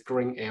defining this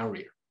green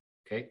area,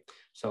 okay?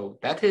 So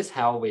that is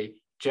how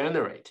we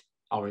generate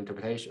our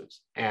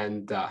interpretations.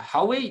 And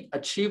how we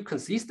achieve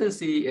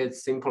consistency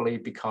is simply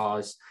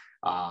because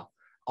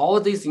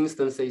all these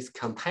instances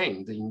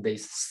contained in the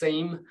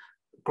same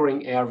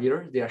green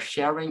area, they are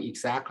sharing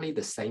exactly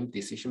the same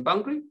decision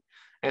boundary.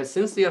 And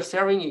since they are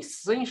sharing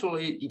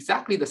essentially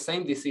exactly the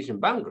same decision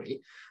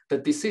boundary, the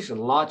decision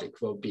logic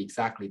will be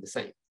exactly the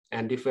same.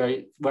 And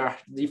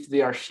if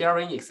they are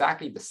sharing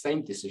exactly the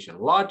same decision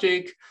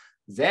logic,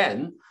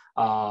 then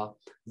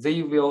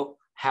they will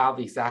have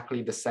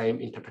exactly the same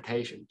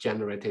interpretation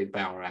generated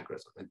by our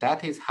algorithm. And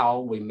that is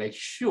how we make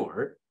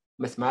sure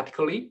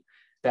mathematically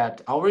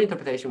that our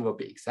interpretation will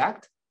be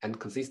exact and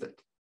consistent,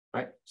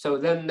 right? So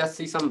then let's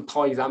see some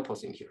toy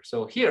examples in here.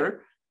 So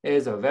here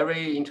is a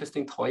very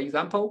interesting toy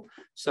example.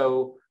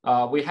 So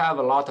we have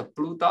a lot of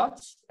blue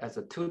dots as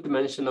a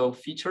two-dimensional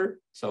feature.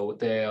 So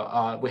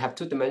we have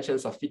two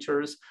dimensions of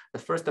features. The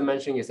first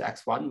dimension is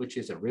x1, which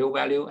is a real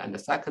value. And the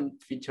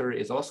second feature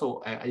is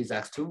also is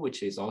x2,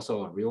 which is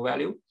also a real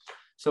value.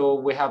 So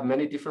we have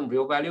many different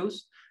real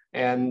values.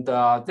 And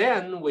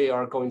then we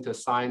are going to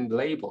assign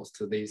labels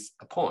to these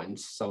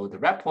points. So the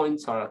red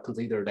points are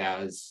considered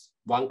as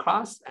one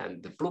class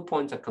and the blue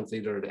points are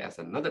considered as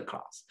another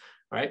class,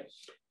 right?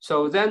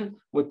 So then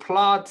we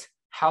plot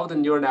how the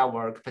neural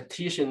network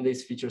partition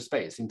this feature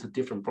space into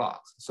different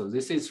blocks. So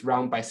this is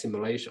run by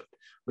simulation.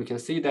 We can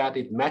see that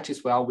it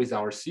matches well with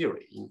our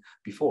theory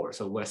before.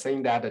 So we're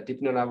saying that the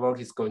deep neural network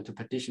is going to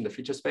partition the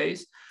feature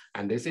space.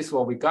 And this is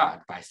what we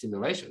got by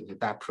simulation.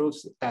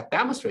 That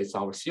demonstrates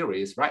our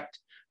theory is right.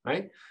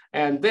 Right,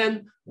 and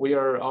then we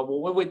are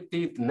what we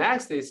did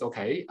next is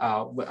okay.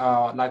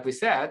 Like we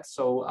said,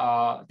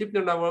 so deep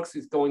neural networks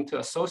is going to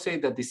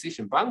associate the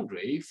decision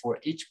boundary for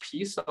each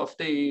piece of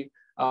the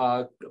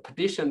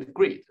partitioned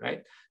grid,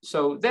 right?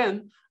 So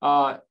then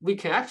we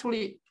can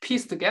actually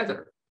piece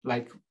together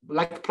like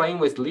playing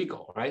with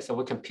Lego, right? So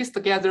we can piece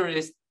together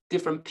these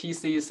different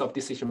pieces of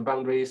decision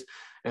boundaries,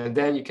 and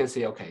then you can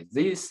see okay,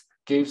 this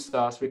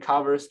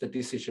recovers the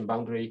decision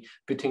boundary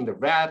between the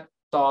red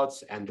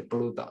dots and the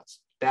blue dots.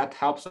 That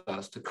helps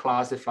us to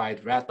classify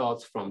the red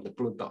dots from the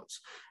blue dots.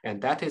 And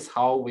that is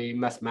how we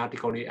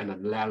mathematically and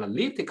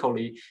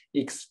analytically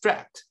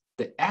extract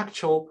the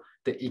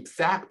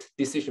exact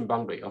decision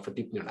boundary of a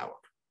deep neural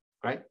network,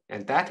 right?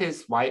 And that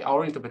is why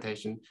our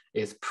interpretation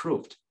is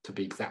proved to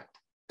be exact,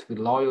 to be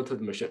loyal to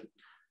the machine.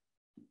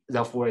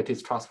 Therefore, it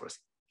is trustworthy.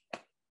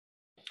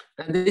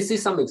 And this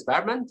is some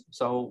experiment.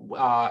 So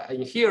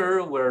in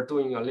here, we're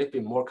doing a little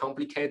bit more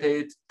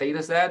complicated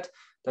data set.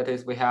 That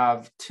is, we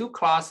have two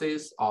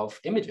classes of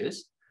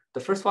images. The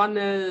first one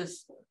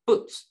is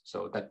boots,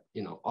 so that,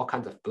 all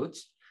kinds of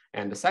boots.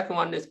 And the second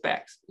one is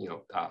bags,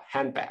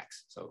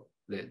 handbags. So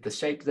the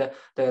shape,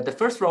 the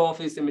first row of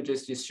these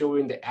images is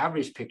showing the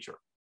average picture.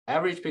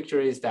 Average picture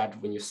is that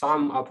when you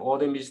sum up all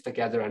the images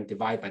together and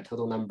divide by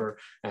total number,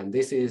 and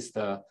this is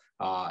the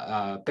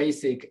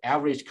basic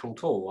average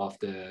control of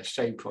the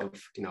shape of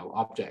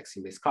objects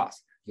in this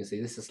class. You can see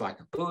this is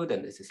like a boot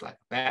and this is like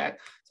a bag.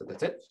 So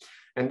that's it.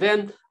 And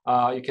then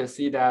you can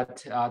see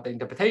that the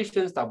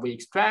interpretations that we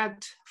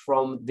extract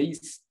from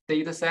this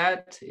data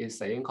set is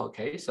saying,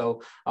 okay,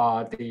 so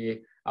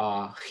the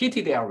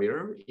heated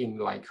area in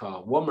like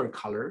a warmer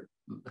color,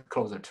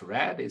 closer to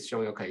red, is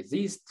showing, okay,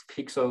 these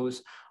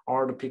pixels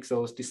are the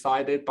pixels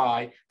decided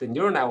by the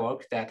neural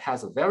network that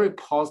has a very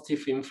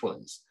positive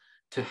influence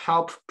to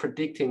help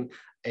predicting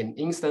an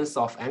instance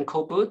of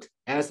ankle boot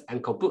as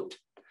ankle boot.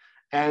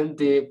 And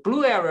the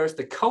blue areas,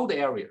 the cold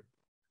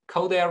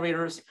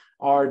areas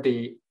are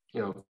the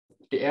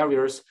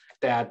areas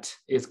that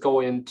is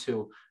going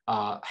to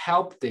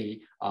help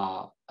the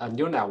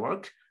neural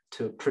network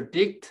to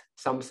predict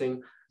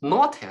something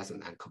not as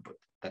an ankle boot,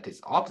 that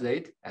is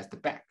opposite as the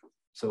bag.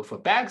 So for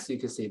bags, you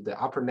can see the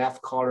upper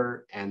left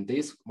color and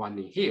this one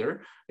in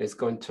here is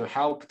going to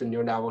help the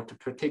neural network to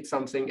predict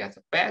something as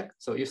a bag.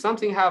 So if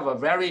something have a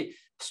very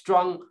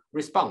strong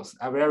response,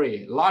 a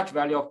very large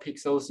value of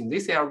pixels in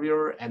this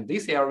area and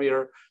this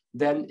area,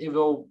 then it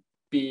will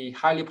be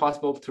highly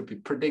possible to be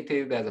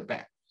predicted as a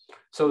bag.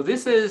 So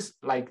this is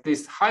like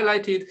these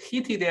highlighted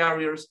heated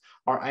areas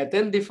are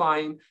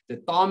identifying the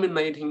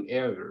dominating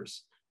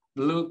areas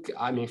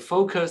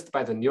focused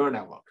by the neural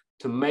network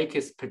to make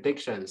its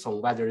predictions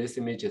on whether this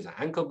image is an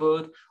ankle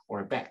boot or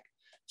a bag.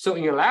 So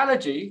in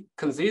analogy,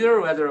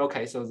 consider whether,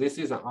 okay, so this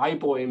is an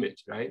eyeball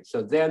image, right?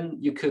 So then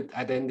you could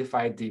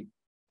identify the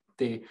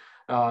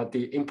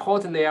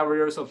important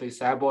areas of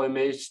this eyeball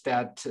image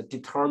that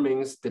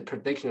determines the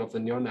prediction of the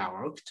neural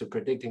network to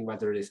predicting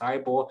whether this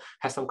eyeball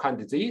has some kind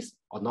of disease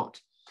or not,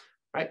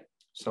 right?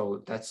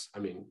 So that's, I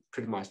mean,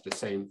 pretty much the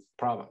same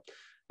problem.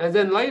 And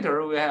then later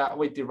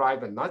we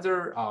derive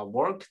another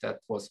work that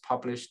was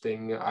published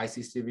in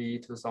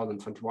ICCV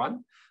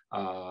 2021.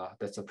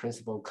 That's a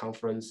principal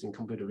conference in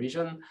computer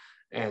vision.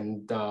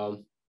 And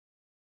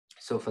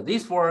so for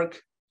this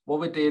work, what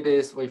we did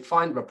is we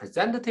find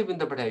representative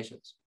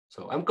interpretations.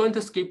 So I'm going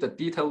to skip the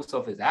details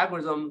of his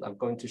algorithm. I'm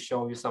going to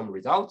show you some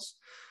results.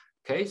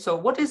 Okay, so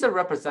what is a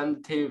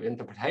representative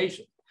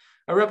interpretation?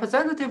 A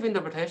representative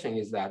interpretation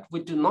is that we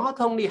do not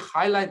only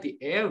highlight the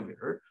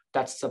area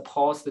that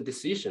supports the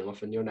decision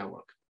of a neural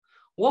network.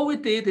 What we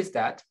did is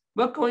that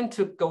we're going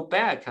to go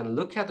back and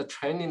look at the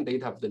training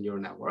data of the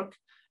neural network.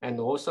 And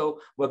also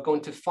we're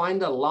going to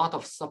find a lot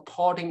of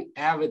supporting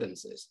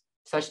evidences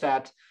such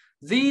that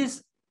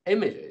these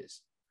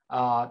images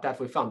that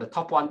we found, the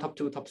top 1, top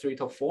 2, top 3,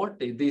 top 4,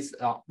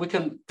 we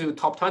can do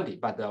top 20,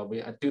 but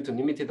we are due to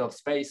limited of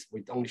space,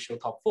 we only show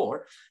top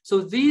 4. So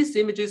these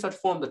images are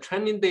from the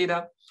training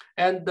data.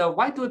 And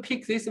why do we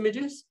pick these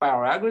images by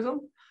our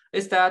algorithm?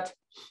 Is that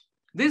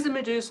these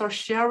images are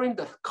sharing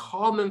the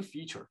common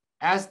feature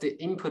as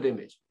the input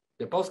image.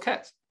 They're both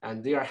cats,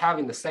 and they are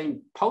having the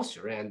same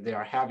posture, and they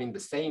are having the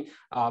same,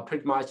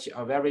 pretty much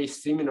very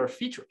similar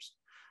features.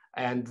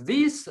 And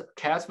these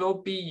cats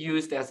will be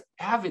used as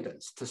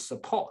evidence to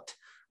support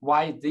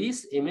why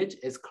this image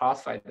is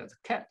classified as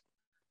a cat.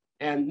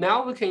 And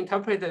now we can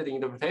interpret the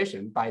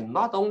interpretation by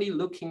not only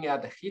looking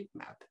at the heat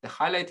map, the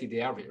highlighted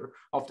area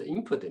of the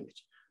input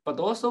image, but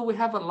also we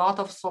have a lot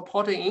of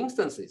supporting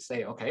instances.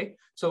 Say, okay,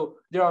 so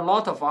there are a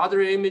lot of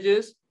other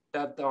images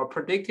that are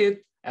predicted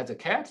as a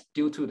cat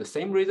due to the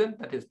same reason,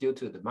 that is due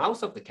to the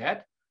mouth of the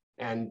cat.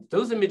 And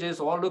those images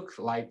all look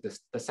like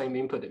the same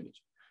input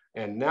image.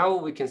 And now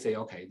we can say,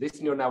 okay,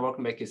 this neural network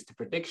makes its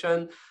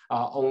prediction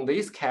on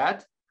this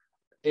cat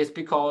is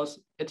because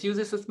it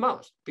uses its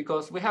mouth,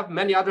 because we have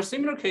many other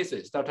similar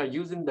cases that are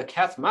using the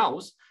cat's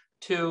mouth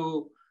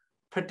to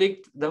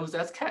predict those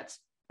as cats,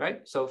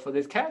 right? So for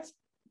these cats,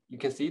 you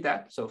can see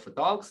that. So for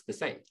dogs, the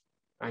same.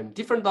 And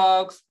different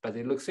dogs, but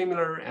they look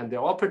similar, and they're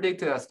all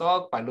predicted as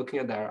dog by looking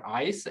at their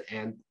eyes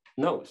and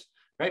nose,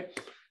 right?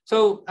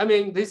 So, I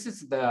mean, this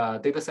is the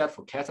data set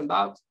for cats and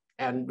dogs.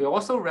 And we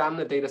also ran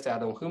the data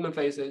set on human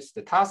faces.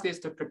 The task is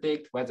to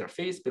predict whether a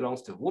face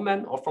belongs to a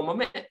woman or from a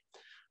man,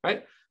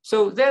 right?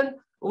 So then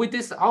with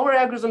this, our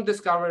algorithm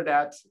discovered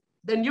that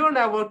the neural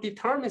network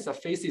determines a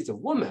face is a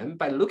woman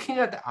by looking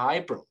at the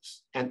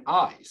eyebrows and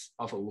eyes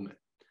of a woman.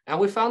 And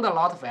we found a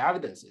lot of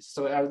evidences.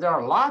 So there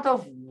are a lot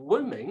of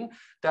women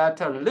that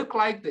look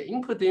like the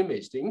input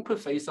image, the input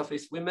face of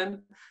these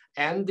women,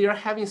 and they're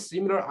having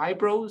similar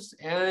eyebrows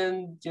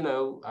and, you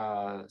know,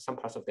 some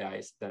parts of the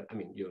eyes that, I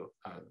mean,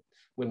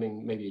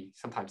 women, maybe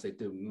sometimes they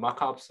do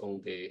mock-ups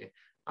on the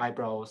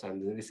eyebrows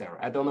and this area.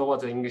 I don't know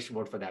what's the English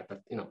word for that,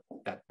 but you know,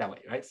 that way,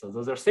 right? So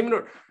those are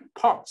similar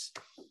parts.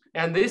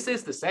 And this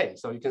is the same.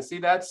 So you can see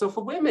that. So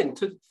for women,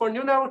 for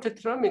neural network to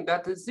determine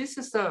that this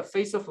is the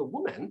face of a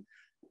woman,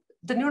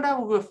 the neural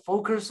network will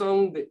focus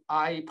on the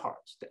eye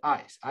parts, the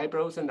eyes,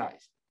 eyebrows and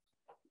eyes.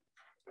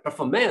 But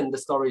for men, the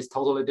story is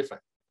totally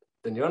different.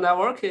 The neural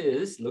network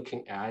is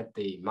looking at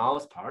the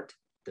mouth part,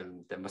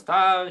 the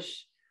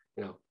mustache,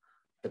 you know,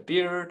 the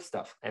beard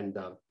stuff. And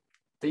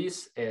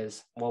this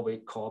is what we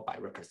call by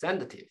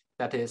representative.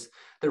 That is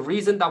the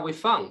reason that we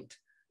found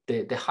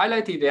the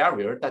highlighted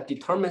area that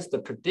determines the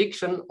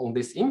prediction on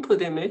this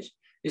input image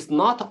is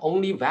not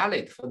only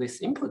valid for this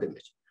input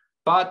image,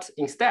 but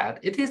instead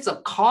it is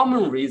a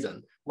common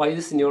reason why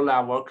this neural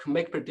network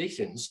make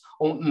predictions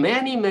on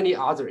many, many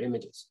other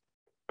images,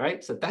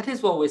 right? So that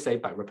is what we say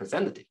by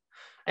representative.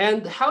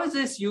 And how is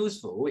this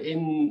useful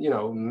in, you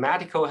know,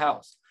 medical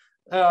health?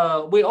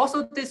 We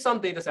also did some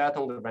data set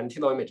on the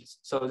retinal images.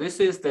 So this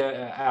is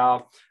the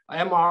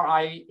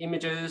MRI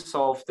images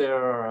of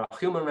their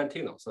human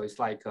retinal. So it's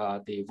like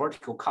the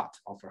vertical cut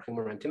of a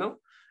human retinal.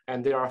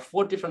 And there are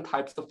 4 different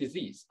types of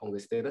disease on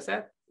this data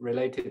set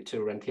related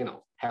to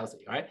retinal healthy,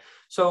 right?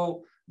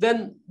 So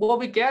then what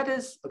we get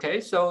is, okay,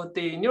 so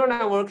the neural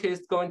network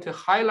is going to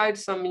highlight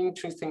some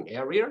interesting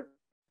area,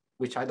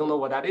 which I don't know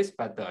what that is,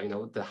 but you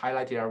know, the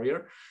highlighted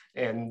area,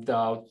 and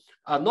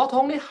not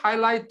only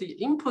highlight the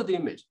input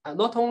image, and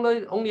not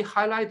only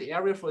highlight the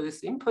area for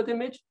this input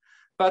image,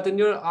 but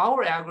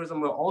our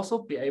algorithm will also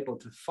be able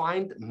to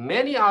find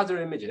many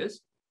other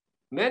images,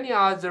 many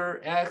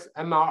other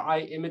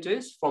MRI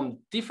images from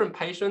different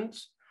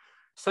patients,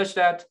 such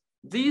that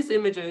these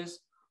images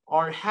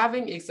are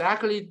having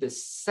exactly the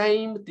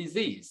same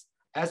disease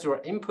as your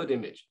input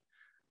image.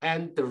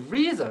 And the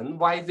reason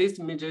why these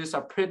images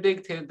are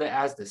predicted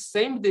as the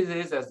same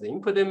disease as the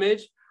input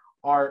image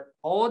are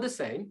all the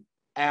same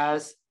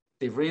as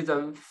the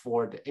reason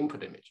for the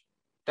input image.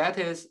 That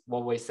is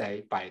what we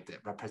say by the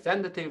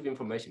representative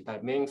information.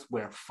 That means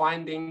we're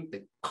finding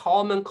the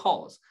common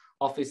cause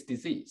of this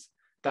disease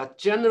that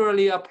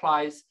generally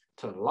applies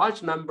to a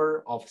large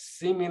number of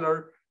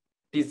similar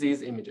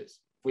disease images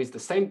with the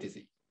same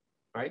disease,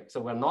 right?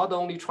 So we're not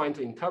only trying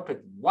to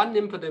interpret one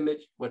input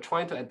image, we're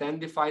trying to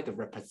identify the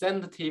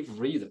representative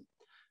reason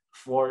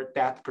for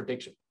that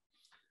prediction.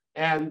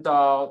 And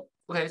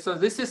okay, so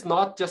this is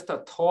not just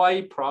a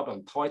toy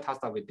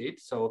task that we did.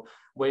 So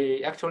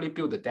we actually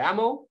built a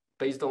demo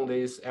based on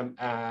this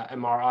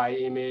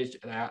MRI image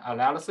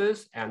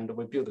analysis, and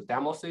we built a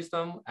demo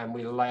system, and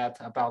we let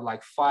about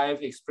like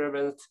 5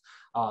 experienced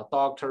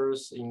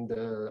doctors in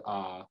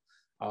a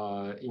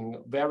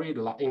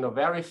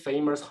very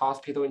famous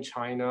hospital in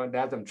China,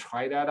 let them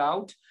try that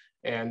out,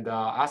 and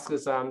ask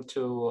them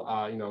to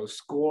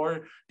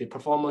score the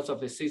performance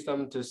of the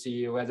system to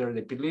see whether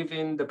they believe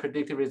in the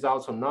predicted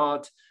results or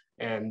not.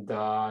 And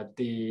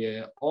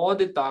all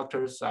the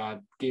doctors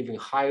are giving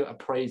high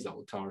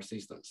appraisal to our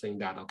system, saying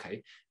that,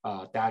 okay,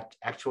 that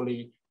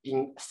actually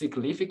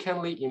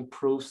significantly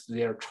improves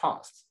their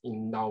trust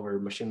in our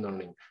machine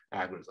learning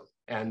algorithm.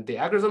 And the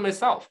algorithm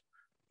itself,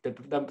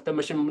 the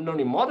machine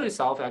learning model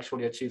itself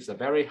actually achieves a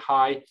very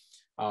high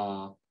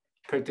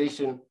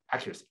prediction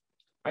accuracy,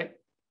 right?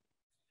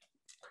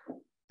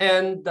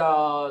 And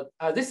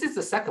this is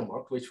the second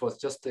work, which was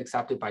just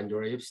accepted by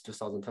NeurIPS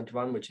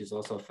 2021, which is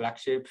also a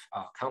flagship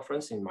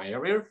conference in my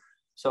area.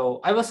 So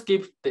I will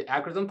skip the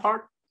algorithm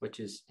part, which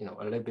is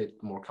a little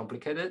bit more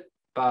complicated,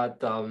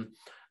 but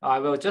I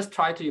will just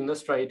try to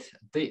illustrate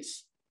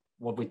this,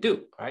 what we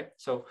do, right?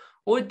 So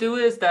what we do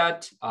is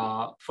that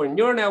for a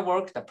neural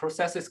network that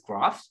processes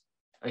graphs,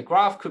 a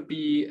graph could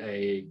be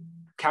a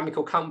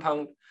chemical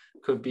compound,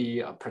 could be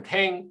a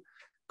protein,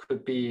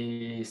 could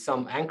be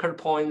some anchor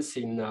points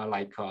in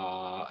like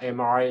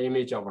MRI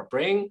image of our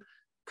brain,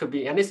 could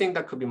be anything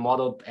that could be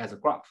modeled as a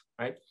graph,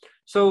 right?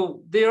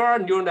 So there are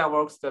neural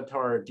networks that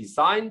are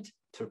designed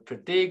to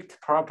predict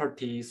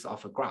properties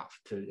of a graph,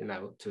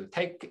 to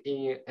take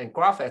in a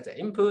graph as an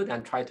input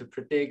and try to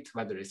predict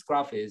whether this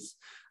graph is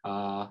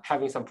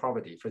having some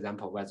property. For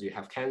example, whether you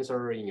have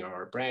cancer in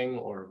your brain,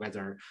 or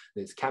whether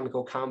this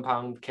chemical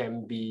compound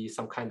can be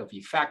some kind of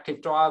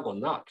effective drug or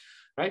not,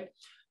 right?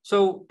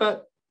 So,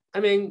 but I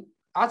mean,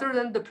 other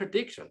than the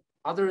prediction,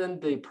 other than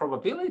the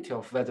probability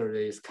of whether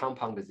this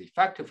compound is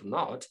effective or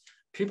not,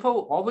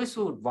 people always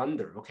would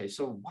wonder, okay,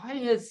 so why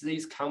is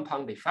this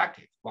compound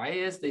effective? Why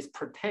is this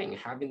protein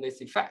having this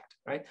effect,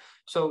 right?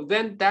 So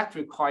then that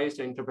requires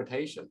an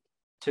interpretation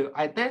to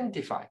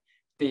identify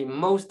the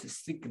most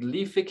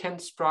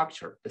significant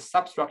structure, the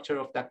substructure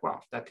of that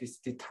graph that is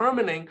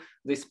determining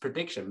this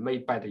prediction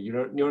made by the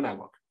neural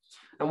network.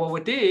 And what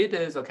we did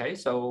is, okay,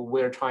 so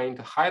we're trying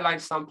to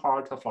highlight some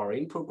part of our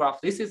input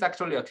graph. This is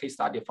actually a case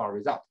study of our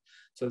result.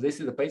 So this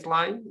is the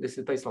baseline, this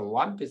is baseline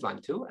 1,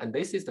 baseline 2, and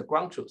this is the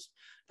ground truth.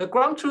 The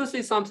ground truth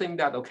is something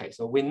that, okay,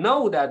 so we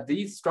know that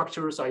these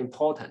structures are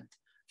important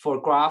for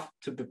a graph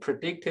to be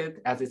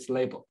predicted as its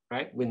label,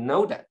 right? We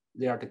know that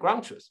they are the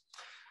ground truth.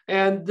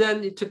 And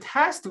then to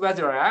test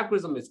whether our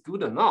algorithm is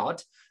good or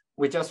not,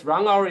 we just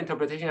run our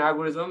interpretation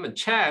algorithm and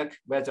check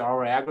whether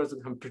our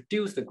algorithm can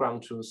produce the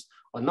ground truth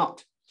or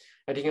not.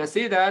 And you can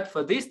see that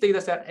for this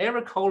data set,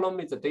 every column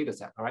is a data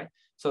set, all right?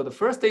 So the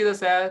first data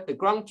set, the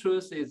ground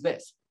truth is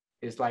this.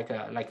 It's like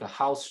a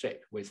house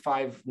shape with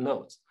 5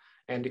 nodes.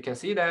 And you can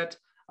see that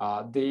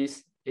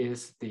this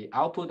is the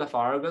output of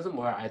our algorithm.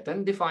 We're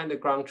identifying the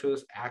ground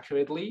truth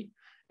accurately.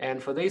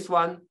 And for this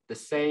one, the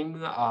same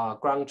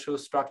ground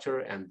truth structure,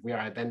 and we are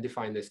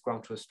identifying this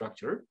ground truth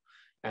structure.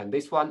 And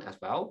this one as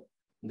well,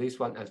 this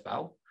one as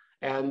well.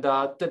 And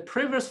the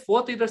previous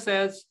 4 data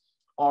sets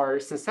are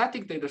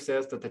synthetic data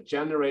sets that are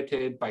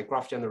generated by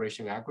graph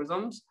generation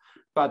algorithms.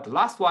 But the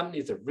last one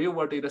is a real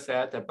world data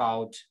set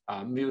about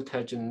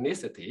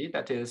mutagenicity,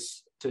 that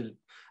is to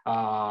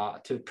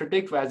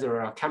predict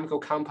whether a chemical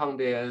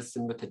compound is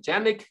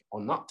mutagenic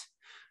or not.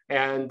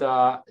 And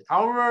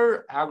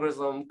our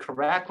algorithm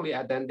correctly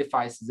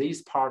identifies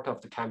this part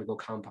of the chemical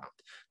compound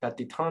that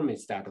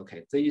determines that,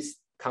 okay, this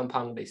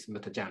compound is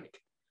mutagenic,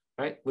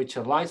 right? Which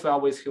aligns well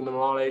with human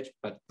knowledge,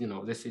 but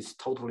this is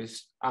totally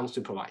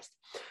unsupervised.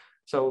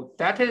 So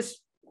that is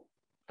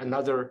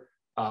another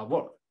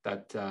work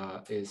that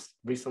is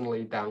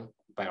recently done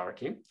by our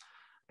team.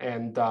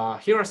 And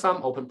here are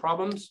some open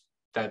problems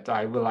that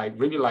I would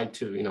really like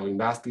to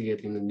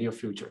investigate in the near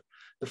future.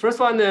 The first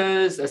one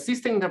is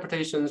assisting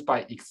interpretations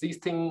by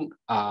existing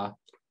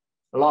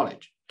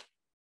knowledge.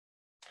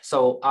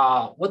 So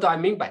what do I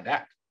mean by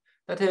that?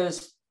 That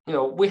is,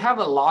 we have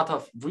a lot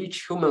of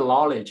rich human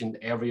knowledge in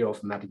the area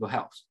of medical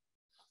health.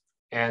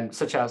 And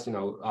such as,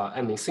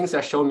 I mean,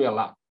 Cynthia showed me a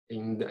lot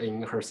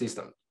in her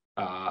system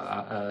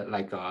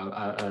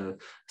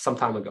some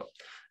time ago.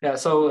 Yeah,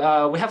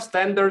 so we have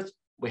standards,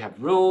 we have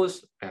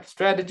rules, we have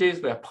strategies,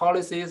 we have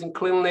policies in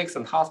clinics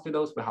and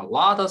hospitals. We have a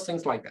lot of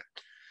things like that.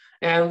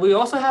 And we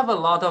also have a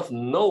lot of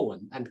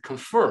known and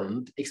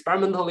confirmed,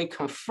 experimentally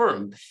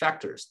confirmed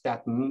factors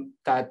that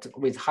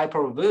with high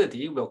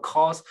probability will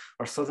cause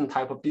a certain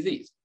type of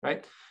disease,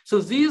 right? So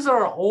these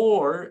are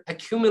all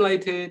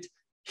accumulated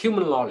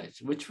human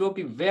knowledge, which will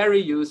be very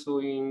useful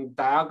in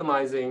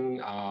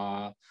diagnosing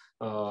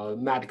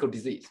medical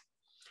disease.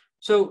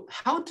 So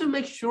how to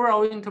make sure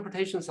our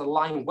interpretations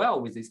align well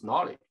with this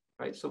knowledge,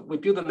 right? So we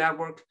build a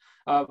network,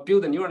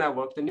 build a neural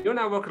network. The neural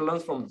network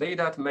learns from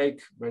data to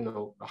make,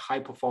 high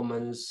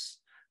performance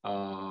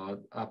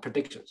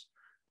predictions.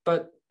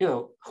 But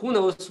who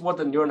knows what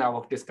the neural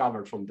network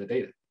discovered from the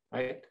data,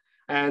 right?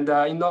 And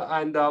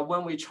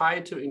when we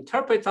try to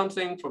interpret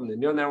something from the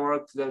neural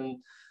network,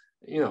 then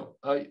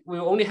we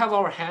only have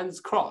our hands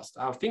crossed,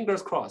 our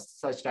fingers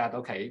crossed, such that,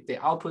 okay, the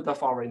output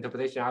of our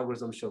interpretation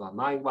algorithm should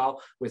align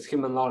well with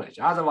human knowledge.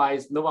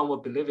 Otherwise, no one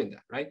would believe in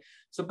that, right?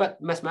 So, but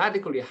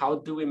mathematically, how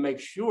do we make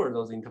sure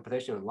those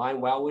interpretations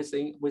align well with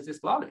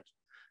this knowledge?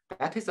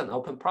 That is an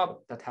open problem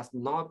that has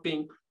not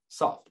been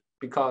solved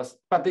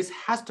but this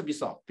has to be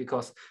solved,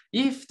 because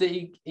if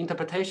the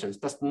interpretations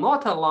does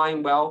not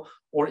align well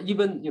or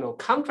even,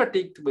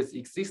 contradict with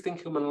existing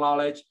human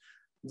knowledge,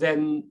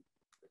 then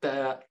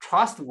the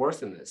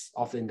trustworthiness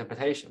of the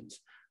interpretations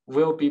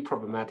will be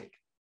problematic,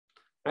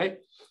 right?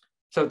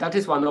 So that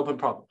is one open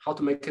problem, how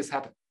to make this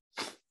happen.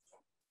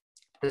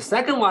 The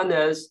second one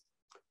is,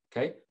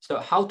 okay, so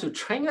how to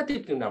train a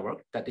deep neural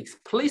network that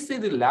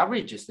explicitly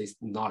leverages this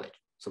knowledge.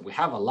 So we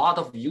have a lot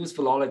of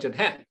useful knowledge at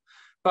hand,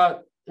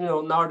 but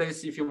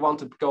nowadays, if you want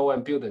to go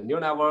and build a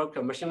neural network,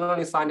 a machine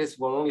learning scientist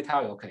will only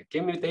tell you, okay,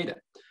 give me data.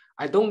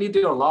 I don't need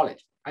your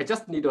knowledge. I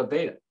just need your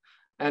data.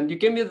 And you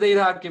give me the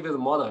data, I give you the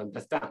model, and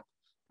that's done,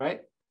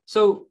 right?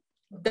 So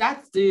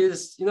that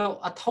is,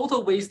 a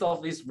total waste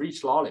of this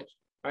rich knowledge,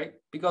 right?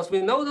 Because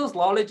we know those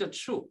knowledge are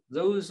true.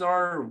 Those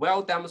are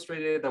well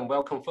demonstrated and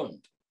well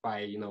confirmed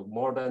by,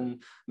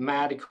 modern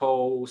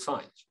medical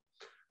science.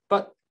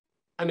 But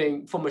I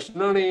mean, for machine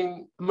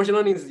learning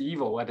is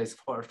evil at its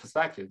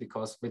perspective,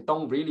 because we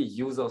don't really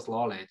use those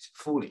knowledge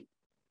fully,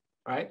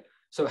 right?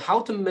 So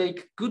how to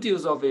make good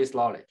use of this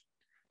knowledge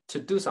to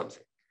do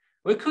something?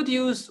 We could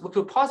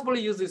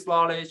possibly use this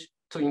knowledge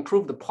to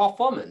improve the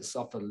performance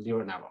of the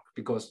neural network,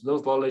 because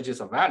those knowledges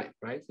are valid,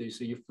 right?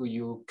 So if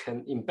you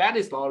can embed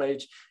this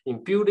knowledge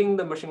in building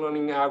the machine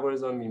learning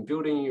algorithm, in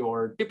building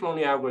your deep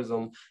learning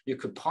algorithm, you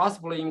could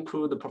possibly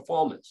improve the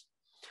performance.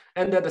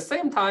 And at the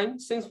same time,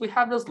 since we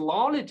have this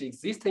knowledge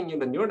existing in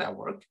the neural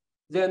network,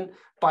 then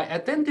by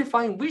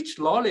identifying which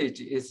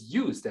knowledge is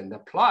used and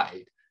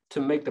applied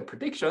to make the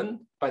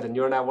prediction by the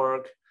neural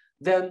network,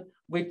 then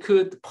we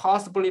could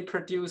possibly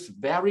produce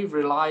very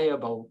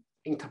reliable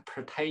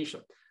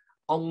interpretation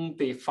on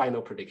the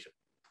final prediction,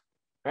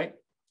 right?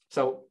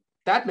 So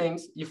that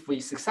means if we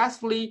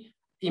successfully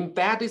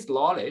embed this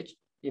knowledge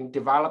in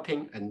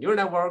developing a neural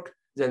network,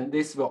 then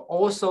this will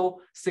also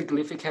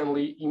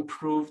significantly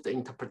improve the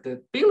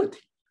interpretability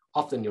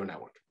of the neural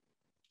network.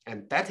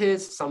 And that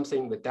is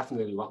something we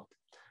definitely want,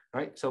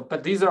 right? So,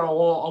 but these are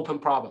all open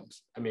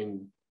problems. I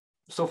mean,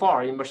 so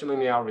far in machine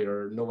learning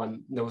area, no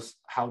one knows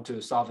how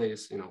to solve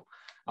this,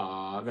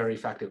 very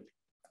effectively.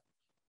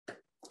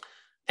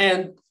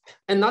 And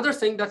another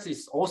thing that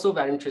is also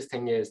very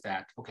interesting is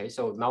that, okay,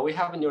 so now we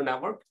have a neural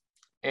network,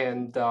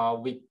 and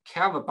we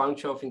have a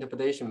bunch of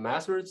interpretation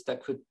methods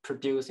that could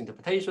produce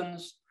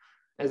interpretations.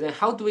 And then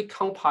how do we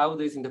compile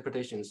these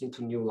interpretations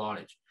into new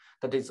knowledge?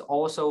 That is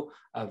also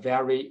a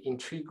very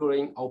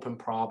intriguing open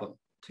problem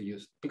to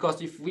use.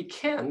 Because if we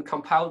can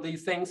compile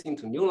these things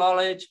into new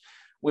knowledge,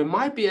 we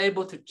might be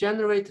able to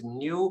generate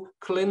new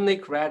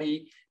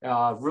clinic-ready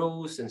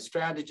rules and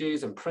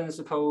strategies and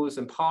principles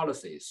and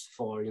policies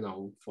for,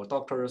 for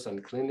doctors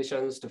and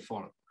clinicians to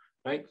follow,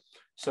 right?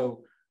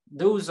 So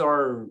those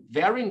are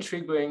very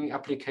intriguing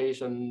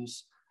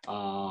applications,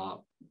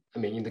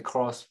 in the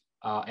cross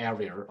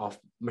area of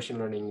machine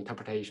learning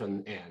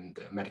interpretation and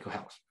medical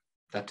health.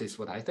 That is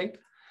what I think.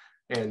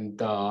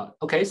 And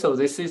okay, so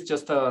this is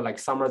just a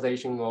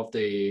summarization of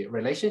the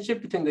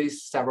relationship between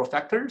these several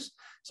factors.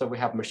 So we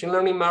have machine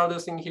learning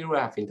models in here, we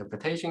have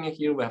interpretation in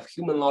here, we have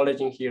human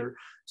knowledge in here.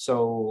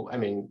 So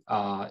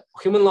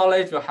human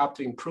knowledge will help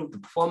to improve the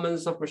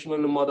performance of machine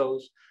learning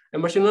models,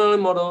 and machine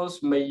learning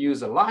models may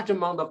use a large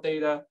amount of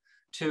data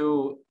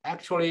to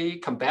actually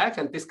come back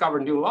and discover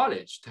new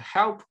knowledge to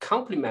help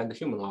complement the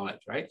human knowledge,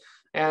 right?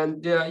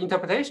 And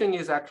interpretation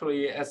is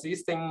actually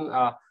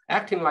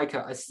acting like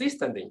an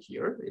assistant in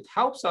here. It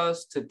helps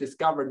us to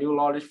discover new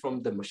knowledge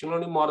from the machine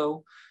learning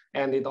model.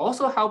 And it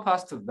also helps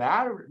us to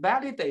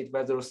validate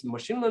whether those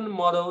machine learning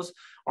models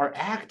are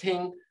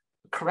acting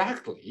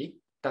correctly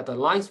that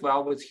aligns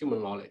well with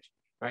human knowledge,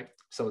 right?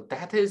 So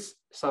that is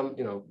some,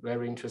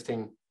 very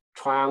interesting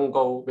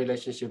triangle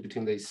relationship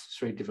between these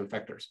three different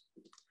factors.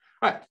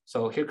 All right,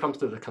 so here comes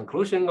to the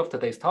conclusion of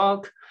today's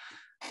talk.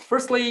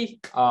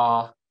 Firstly,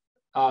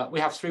 we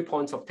have 3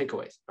 points of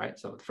takeaways, right?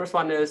 So the first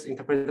one is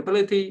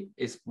interpretability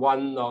is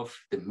one of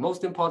the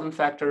most important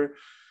factor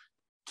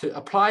to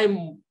apply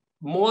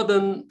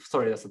to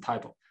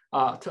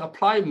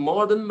apply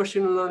modern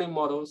machine learning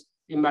models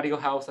in medical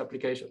health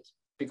applications.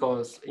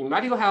 Because in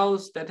medical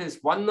health, that is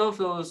one of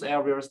those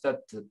areas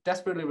that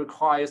desperately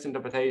requires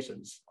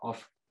interpretations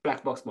of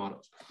black box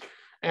models.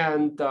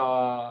 And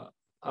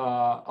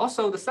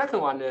also, the second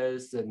one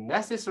is the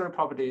necessary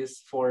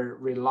properties for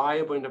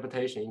reliable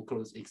interpretation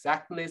includes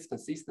exactness,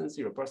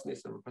 consistency,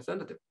 robustness, and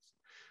representativeness.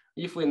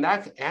 If we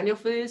lack any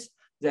of these,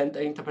 then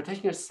the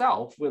interpretation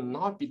itself will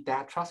not be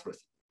that trustworthy.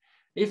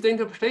 If the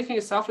interpretation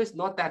itself is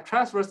not that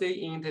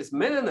trustworthy, it is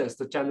meaningless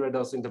to generate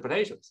those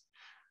interpretations,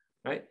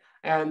 right?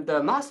 And the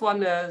last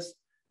one is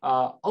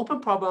open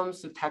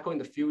problems to tackle in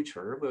the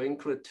future will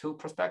include two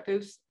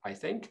perspectives, I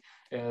think.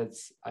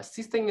 It's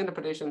assisting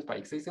interpretations by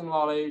existing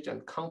knowledge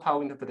and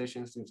compile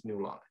interpretations with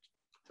new knowledge.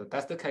 So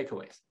that's the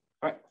takeaways.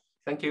 All right,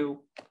 thank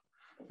you.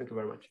 Thank you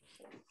very much.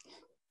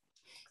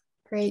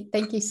 Great,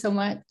 thank you so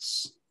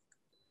much.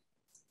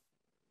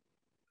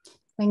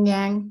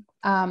 Lingyang,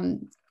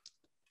 and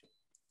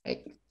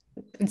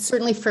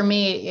certainly for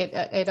me,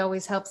 it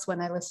always helps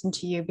when I listen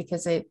to you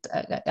because I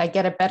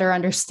get a better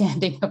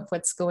understanding of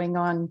what's going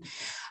on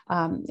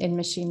in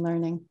machine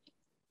learning.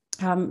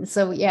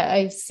 So yeah,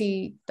 I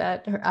see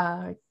that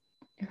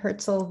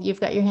Herzl, you've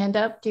got your hand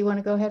up. Do you want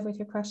to go ahead with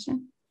your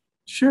question?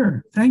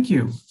 Sure, thank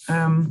you.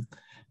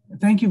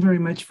 Thank you very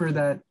much for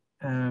that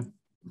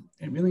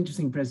really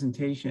interesting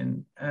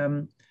presentation.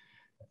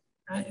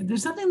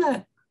 There's something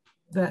that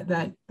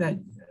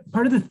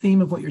part of the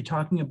theme of what you're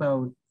talking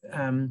about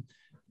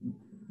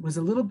was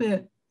a little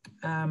bit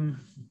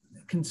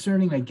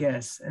concerning, I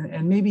guess,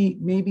 and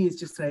maybe it's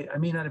just I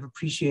may not have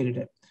appreciated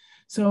it.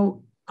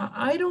 So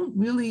I don't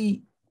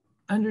really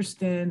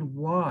understand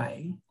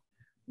why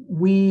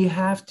we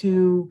have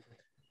to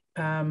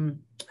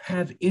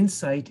have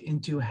insight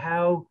into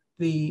how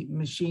the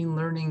machine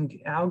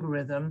learning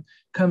algorithm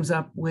comes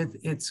up with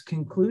its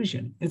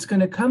conclusion. It's going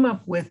to come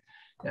up with,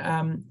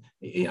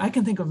 I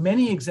can think of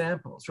many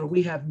examples where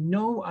we have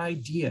no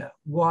idea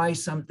why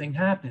something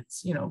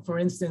happens. You know, for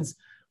instance,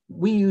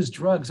 we use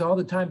drugs all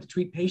the time to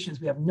treat patients.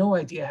 We have no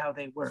idea how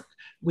they work.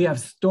 We have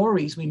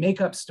stories, we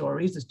make up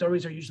stories. The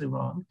stories are usually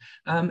wrong.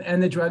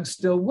 And the drugs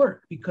still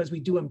work because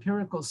we do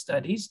empirical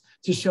studies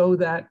to show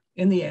that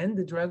in the end,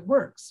 the drug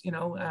works. You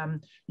know,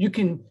 you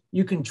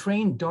can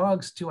train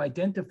dogs to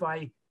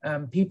identify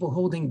people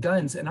holding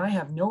guns. And I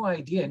have no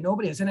idea,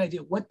 nobody has any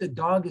idea what the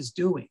dog is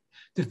doing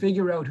to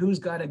figure out who's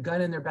got a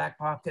gun in their back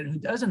pocket and who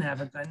doesn't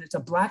have a gun. It's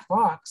a black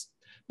box,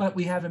 but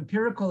we have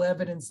empirical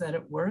evidence that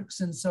it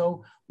works. And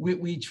so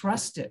we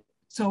trust it.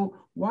 So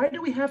why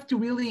do we have to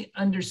really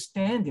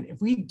understand it?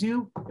 If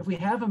we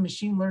have a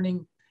machine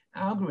learning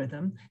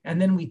algorithm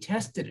and then we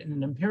test it in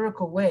an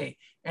empirical way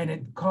and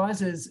it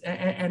causes,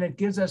 and it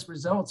gives us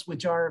results,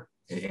 which are,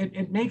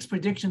 it makes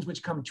predictions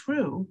which come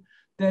true,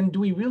 then do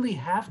we really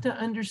have to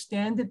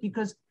understand it?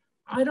 Because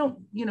I don't,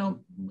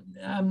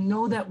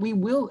 know that we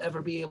will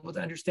ever be able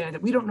to understand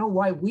it. We don't know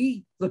why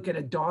we look at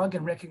a dog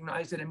and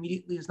recognize it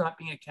immediately as not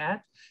being a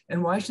cat,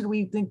 and why should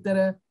we think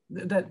that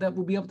that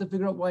we'll be able to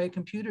figure out why a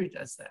computer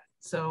does that?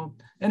 So,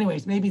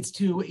 anyways, maybe it's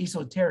too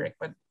esoteric,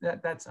 but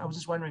that's I was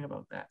just wondering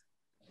about that.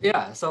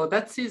 Yeah, so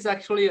that is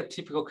actually a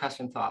typical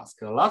question to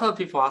ask. A lot of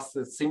people ask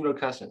similar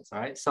questions,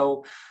 right?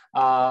 So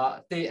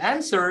the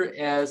answer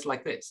is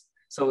like this.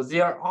 So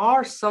there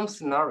are some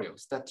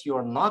scenarios that you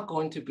are not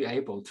going to be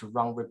able to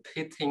run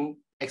repeating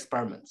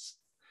experiments.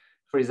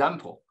 For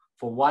example,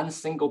 for one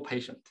single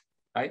patient,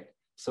 right?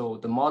 So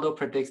the model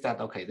predicts that,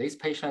 okay, this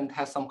patient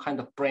has some kind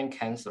of brain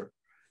cancer.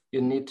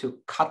 You need to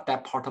cut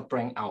that part of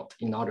brain out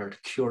in order to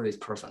cure this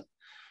person.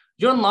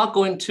 You're not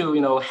going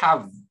to,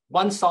 have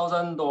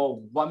 1,000 or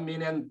 1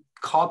 million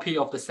copy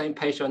of the same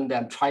patient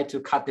and try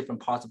to cut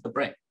different parts of the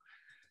brain.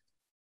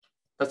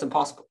 That's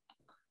impossible.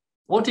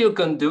 What you're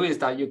going to do is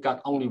that you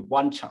got only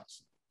one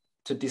chance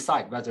to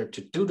decide whether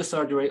to do the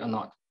surgery or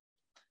not.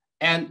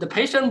 And the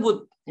patient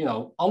would,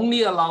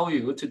 only allow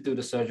you to do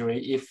the surgery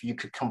if you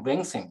could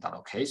convince him that,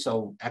 okay,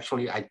 so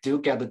actually I do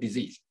get the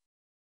disease.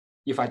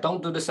 If I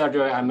don't do the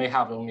surgery, I may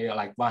have only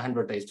like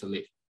 100 days to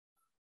live,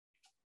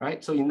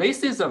 right? So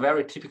this is a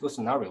very typical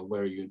scenario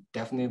where you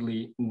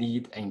definitely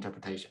need an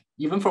interpretation,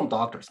 even from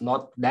doctors,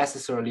 not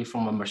necessarily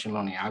from a machine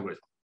learning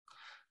algorithm.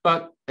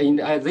 But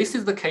this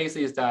is the case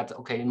is that,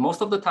 okay,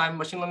 most of the time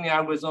machine learning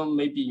algorithm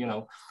maybe,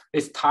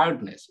 is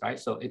tiredness, right?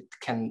 So it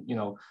can,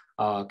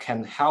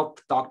 can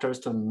help doctors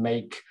to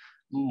make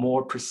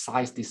more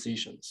precise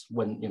decisions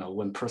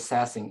when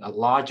processing a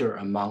larger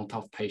amount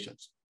of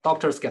patients.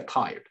 Doctors get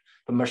tired,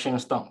 but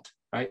machines don't,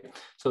 right?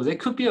 So they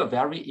could be a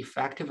very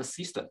effective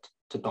assistant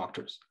to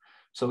doctors.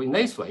 So in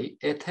this way,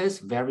 it is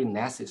very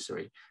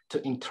necessary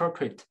to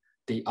interpret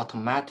the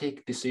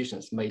automatic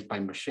decisions made by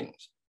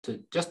machines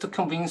just to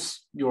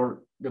convince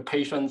your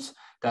patients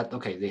that,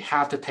 okay, they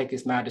have to take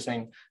this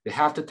medicine, they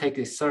have to take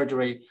this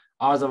surgery,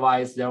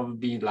 otherwise there will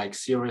be like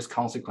serious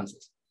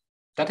consequences.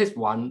 That is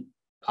one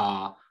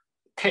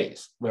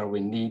case where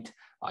we need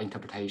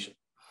interpretation.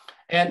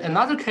 And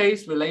another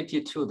case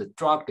related to the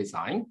drug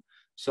design.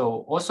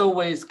 So also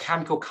with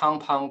chemical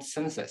compound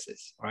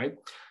synthesis, right?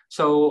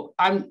 So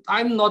I'm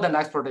not an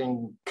expert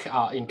in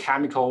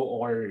chemical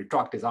or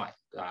drug design.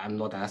 I'm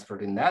not an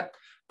expert in that.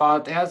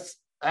 But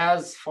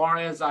as far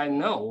as I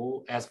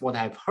know, as what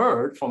I've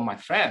heard from my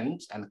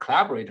friends and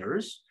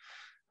collaborators,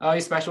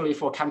 especially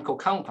for chemical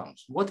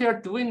compounds. What they are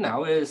doing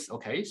now is,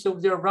 okay, so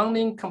they're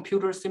running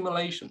computer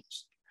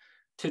simulations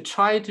to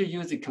try to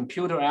use the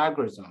computer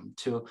algorithm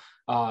to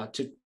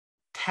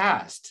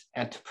test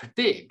and to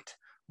predict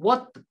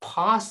what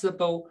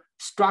possible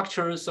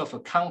structures of a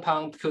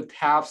compound could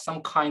have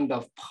some kind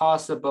of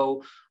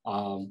possible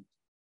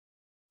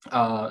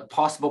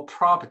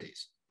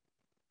properties.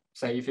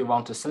 Say if you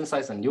want to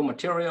synthesize a new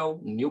material,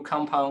 new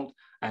compound,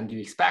 and you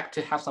expect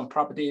to have some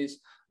properties,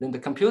 then the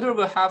computer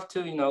will have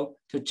to,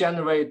 to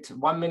generate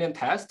 1 million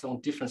tests on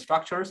different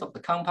structures of the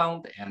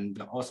compound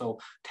and also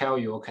tell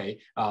you, okay,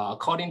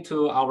 according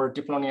to our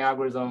deep learning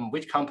algorithm,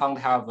 which compound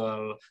have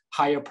a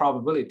higher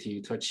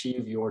probability to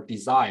achieve your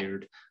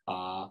desired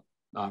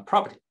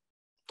property,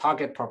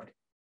 target property,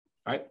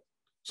 right?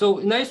 So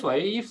in this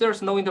way, if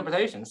there's no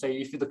interpretation, say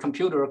if the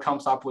computer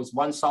comes up with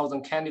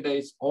 1,000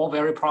 candidates, all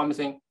very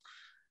promising,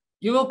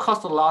 it will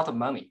cost a lot of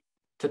money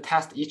to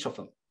test each of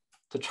them,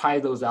 to try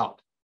those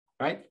out,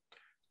 right?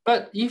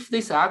 But if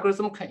this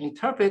algorithm can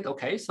interpret,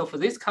 okay, so for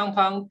this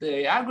compound,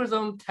 the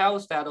algorithm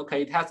tells that,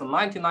 okay, it has a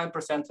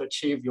 99% to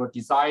achieve your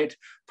desired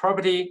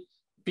property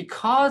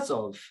because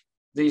of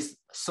this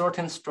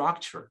certain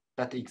structure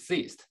that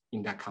exists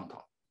in that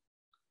compound.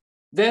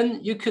 Then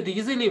you could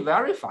easily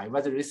verify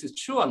whether this is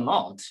true or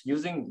not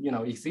using,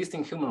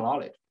 existing human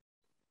knowledge,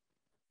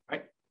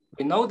 right?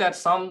 We know that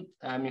so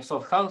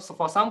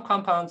for some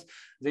compounds,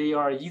 they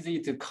are easy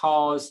to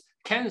cause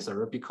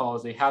cancer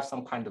because they have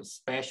some kind of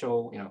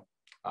special,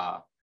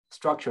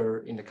 structure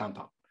in the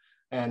compound.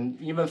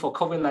 And even for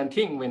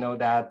COVID-19, we know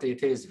that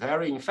it is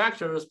very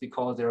infectious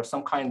because there is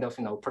some kind of,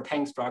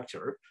 protein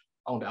structure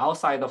on the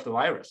outside of the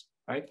virus,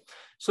 right?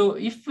 So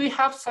if we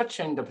have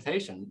such an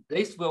interpretation,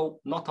 this will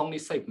not only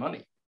save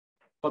money,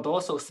 but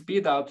also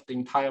speed up the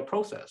entire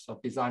process of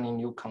designing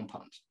new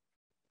compounds.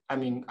 I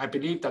mean, I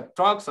believe that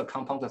drugs are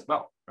compounds as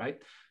well,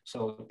 right?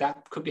 So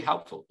that could be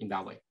helpful in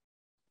that way.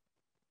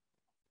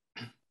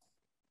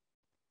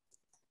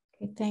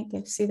 Okay, thank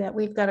you. See that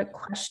we've got a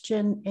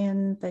question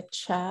in the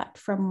chat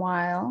from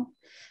Weil,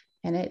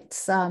 and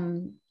it's,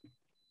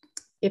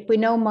 if we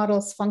know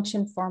model's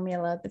function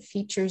formula, the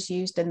features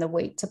used and the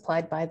weights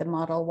applied by the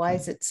model, why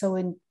is it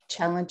so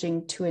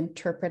challenging to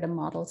interpret a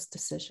model's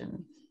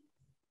decision?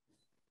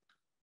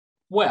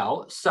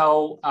 Well,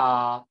 so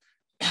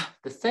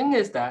the thing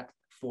is that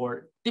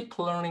for deep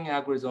learning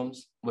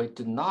algorithms, we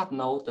do not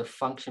know the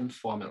function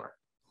formula,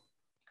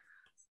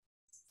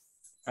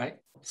 right?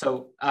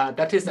 So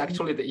that is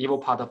actually the evil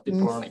part of deep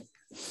learning.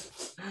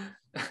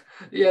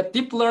 Yeah,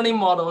 deep learning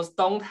models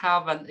don't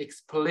have an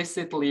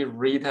explicitly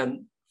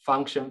written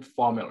function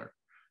formula.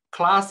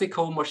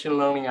 Classical machine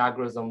learning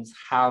algorithms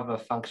have a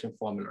function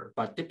formula,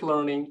 but deep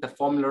learning, the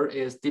formula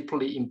is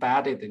deeply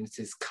embedded in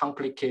this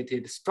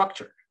complicated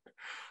structure.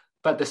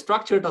 But the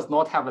structure does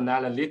not have an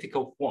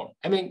analytical form.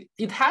 I mean,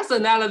 it has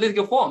an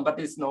analytical form, but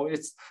it's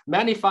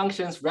many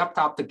functions wrapped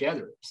up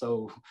together.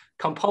 So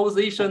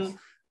composition,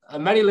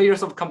 many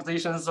layers of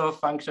compositions of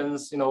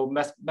functions,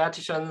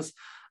 mathematicians,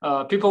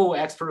 people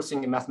experts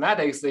in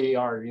mathematics, they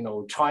are,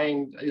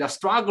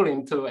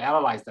 struggling to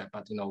analyze that,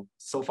 but,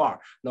 so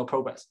far, no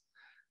progress.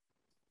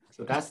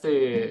 So that's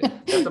the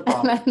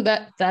problem.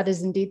 that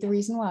is indeed the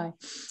reason why.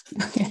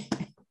 Okay.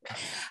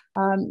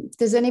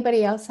 Does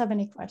anybody else have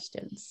any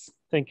questions?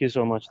 Thank you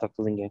so much,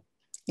 Dr. Lingyang.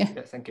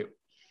 Yeah, thank you.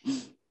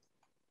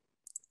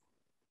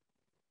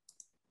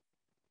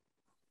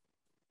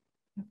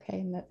 Okay,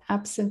 in the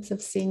absence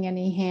of seeing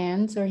any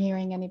hands or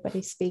hearing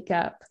anybody speak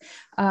up,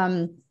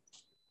 I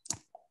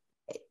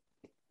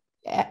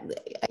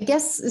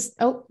guess,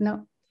 oh,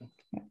 no.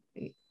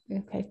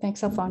 Okay,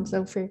 thanks,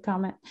 Alfonso, for your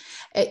comment.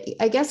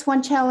 I guess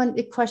one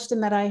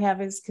question that I have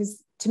is,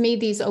 because to me,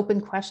 these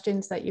open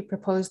questions that you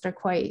proposed are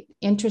quite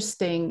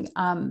interesting.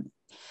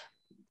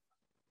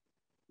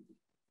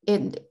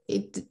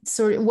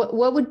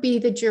 What would be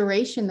the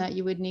duration that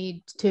you would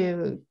need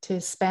to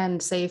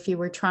spend, say, if you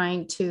were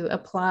trying to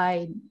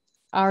apply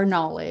our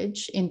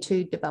knowledge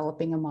into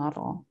developing a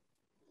model?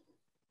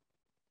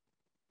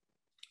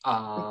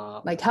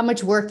 Like how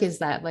much work is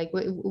that? Like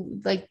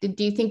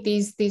do you think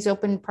these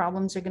open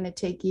problems are going to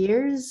take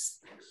years,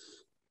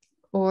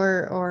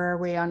 or are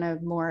we on a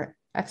more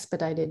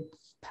expedited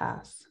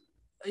path?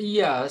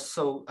 Yeah,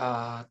 so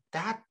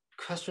that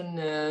question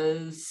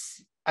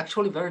is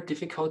actually very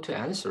difficult to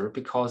answer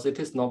because it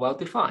is not well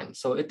defined.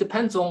 So it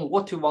depends on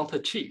what you want to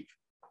achieve,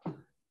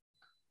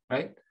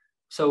 right?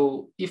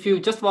 So if you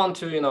just want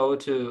to,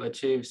 to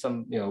achieve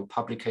some,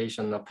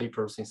 publication of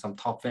papers in some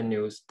top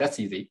venues, that's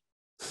easy.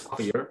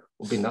 A year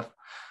will be enough.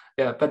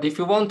 Yeah, but if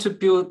you want to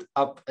build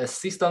up a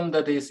system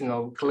that is,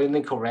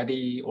 clinical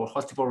ready or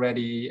hospital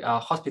ready,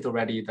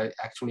 that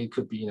actually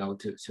could be,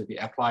 to be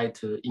applied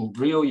to in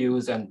real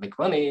use and make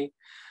money,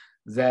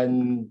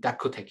 then that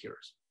could take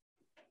years.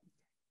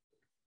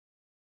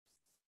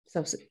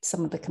 So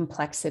some of the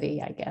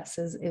complexity, I guess,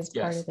 is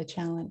part of the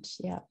challenge.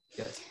 Yeah.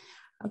 Yes.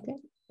 Okay.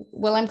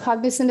 Well, I'm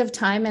cognizant of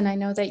time, and I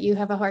know that you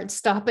have a hard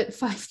stop at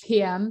 5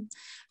 p.m.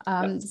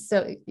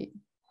 So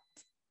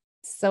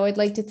So I'd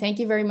like to thank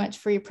you very much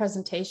for your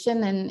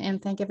presentation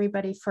and thank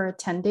everybody for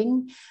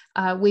attending.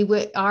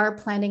 We are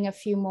planning a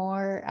few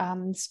more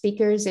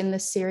speakers in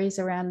this series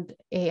around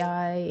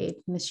AI,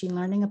 machine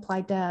learning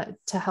applied to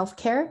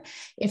healthcare.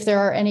 If there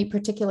are any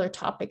particular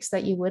topics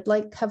that you would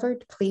like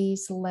covered,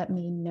 please let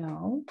me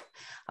know.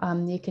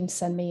 You can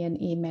send me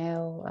an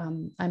email.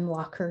 I'm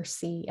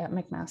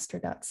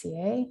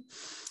lokkerc@mcmaster.ca.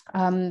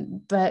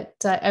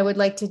 But I would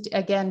like to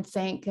again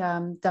thank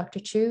Dr.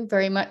 Chu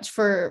very much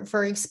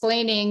for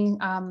explaining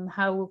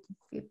how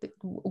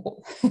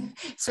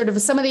sort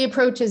of some of the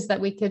approaches that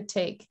we could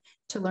take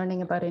to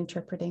learning about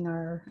interpreting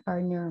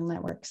our neural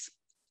networks.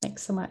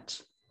 Thanks so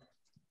much.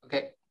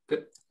 Okay,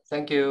 good.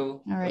 Thank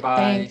you. All right, Bye-bye.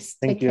 thanks.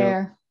 Thank Take you.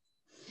 care.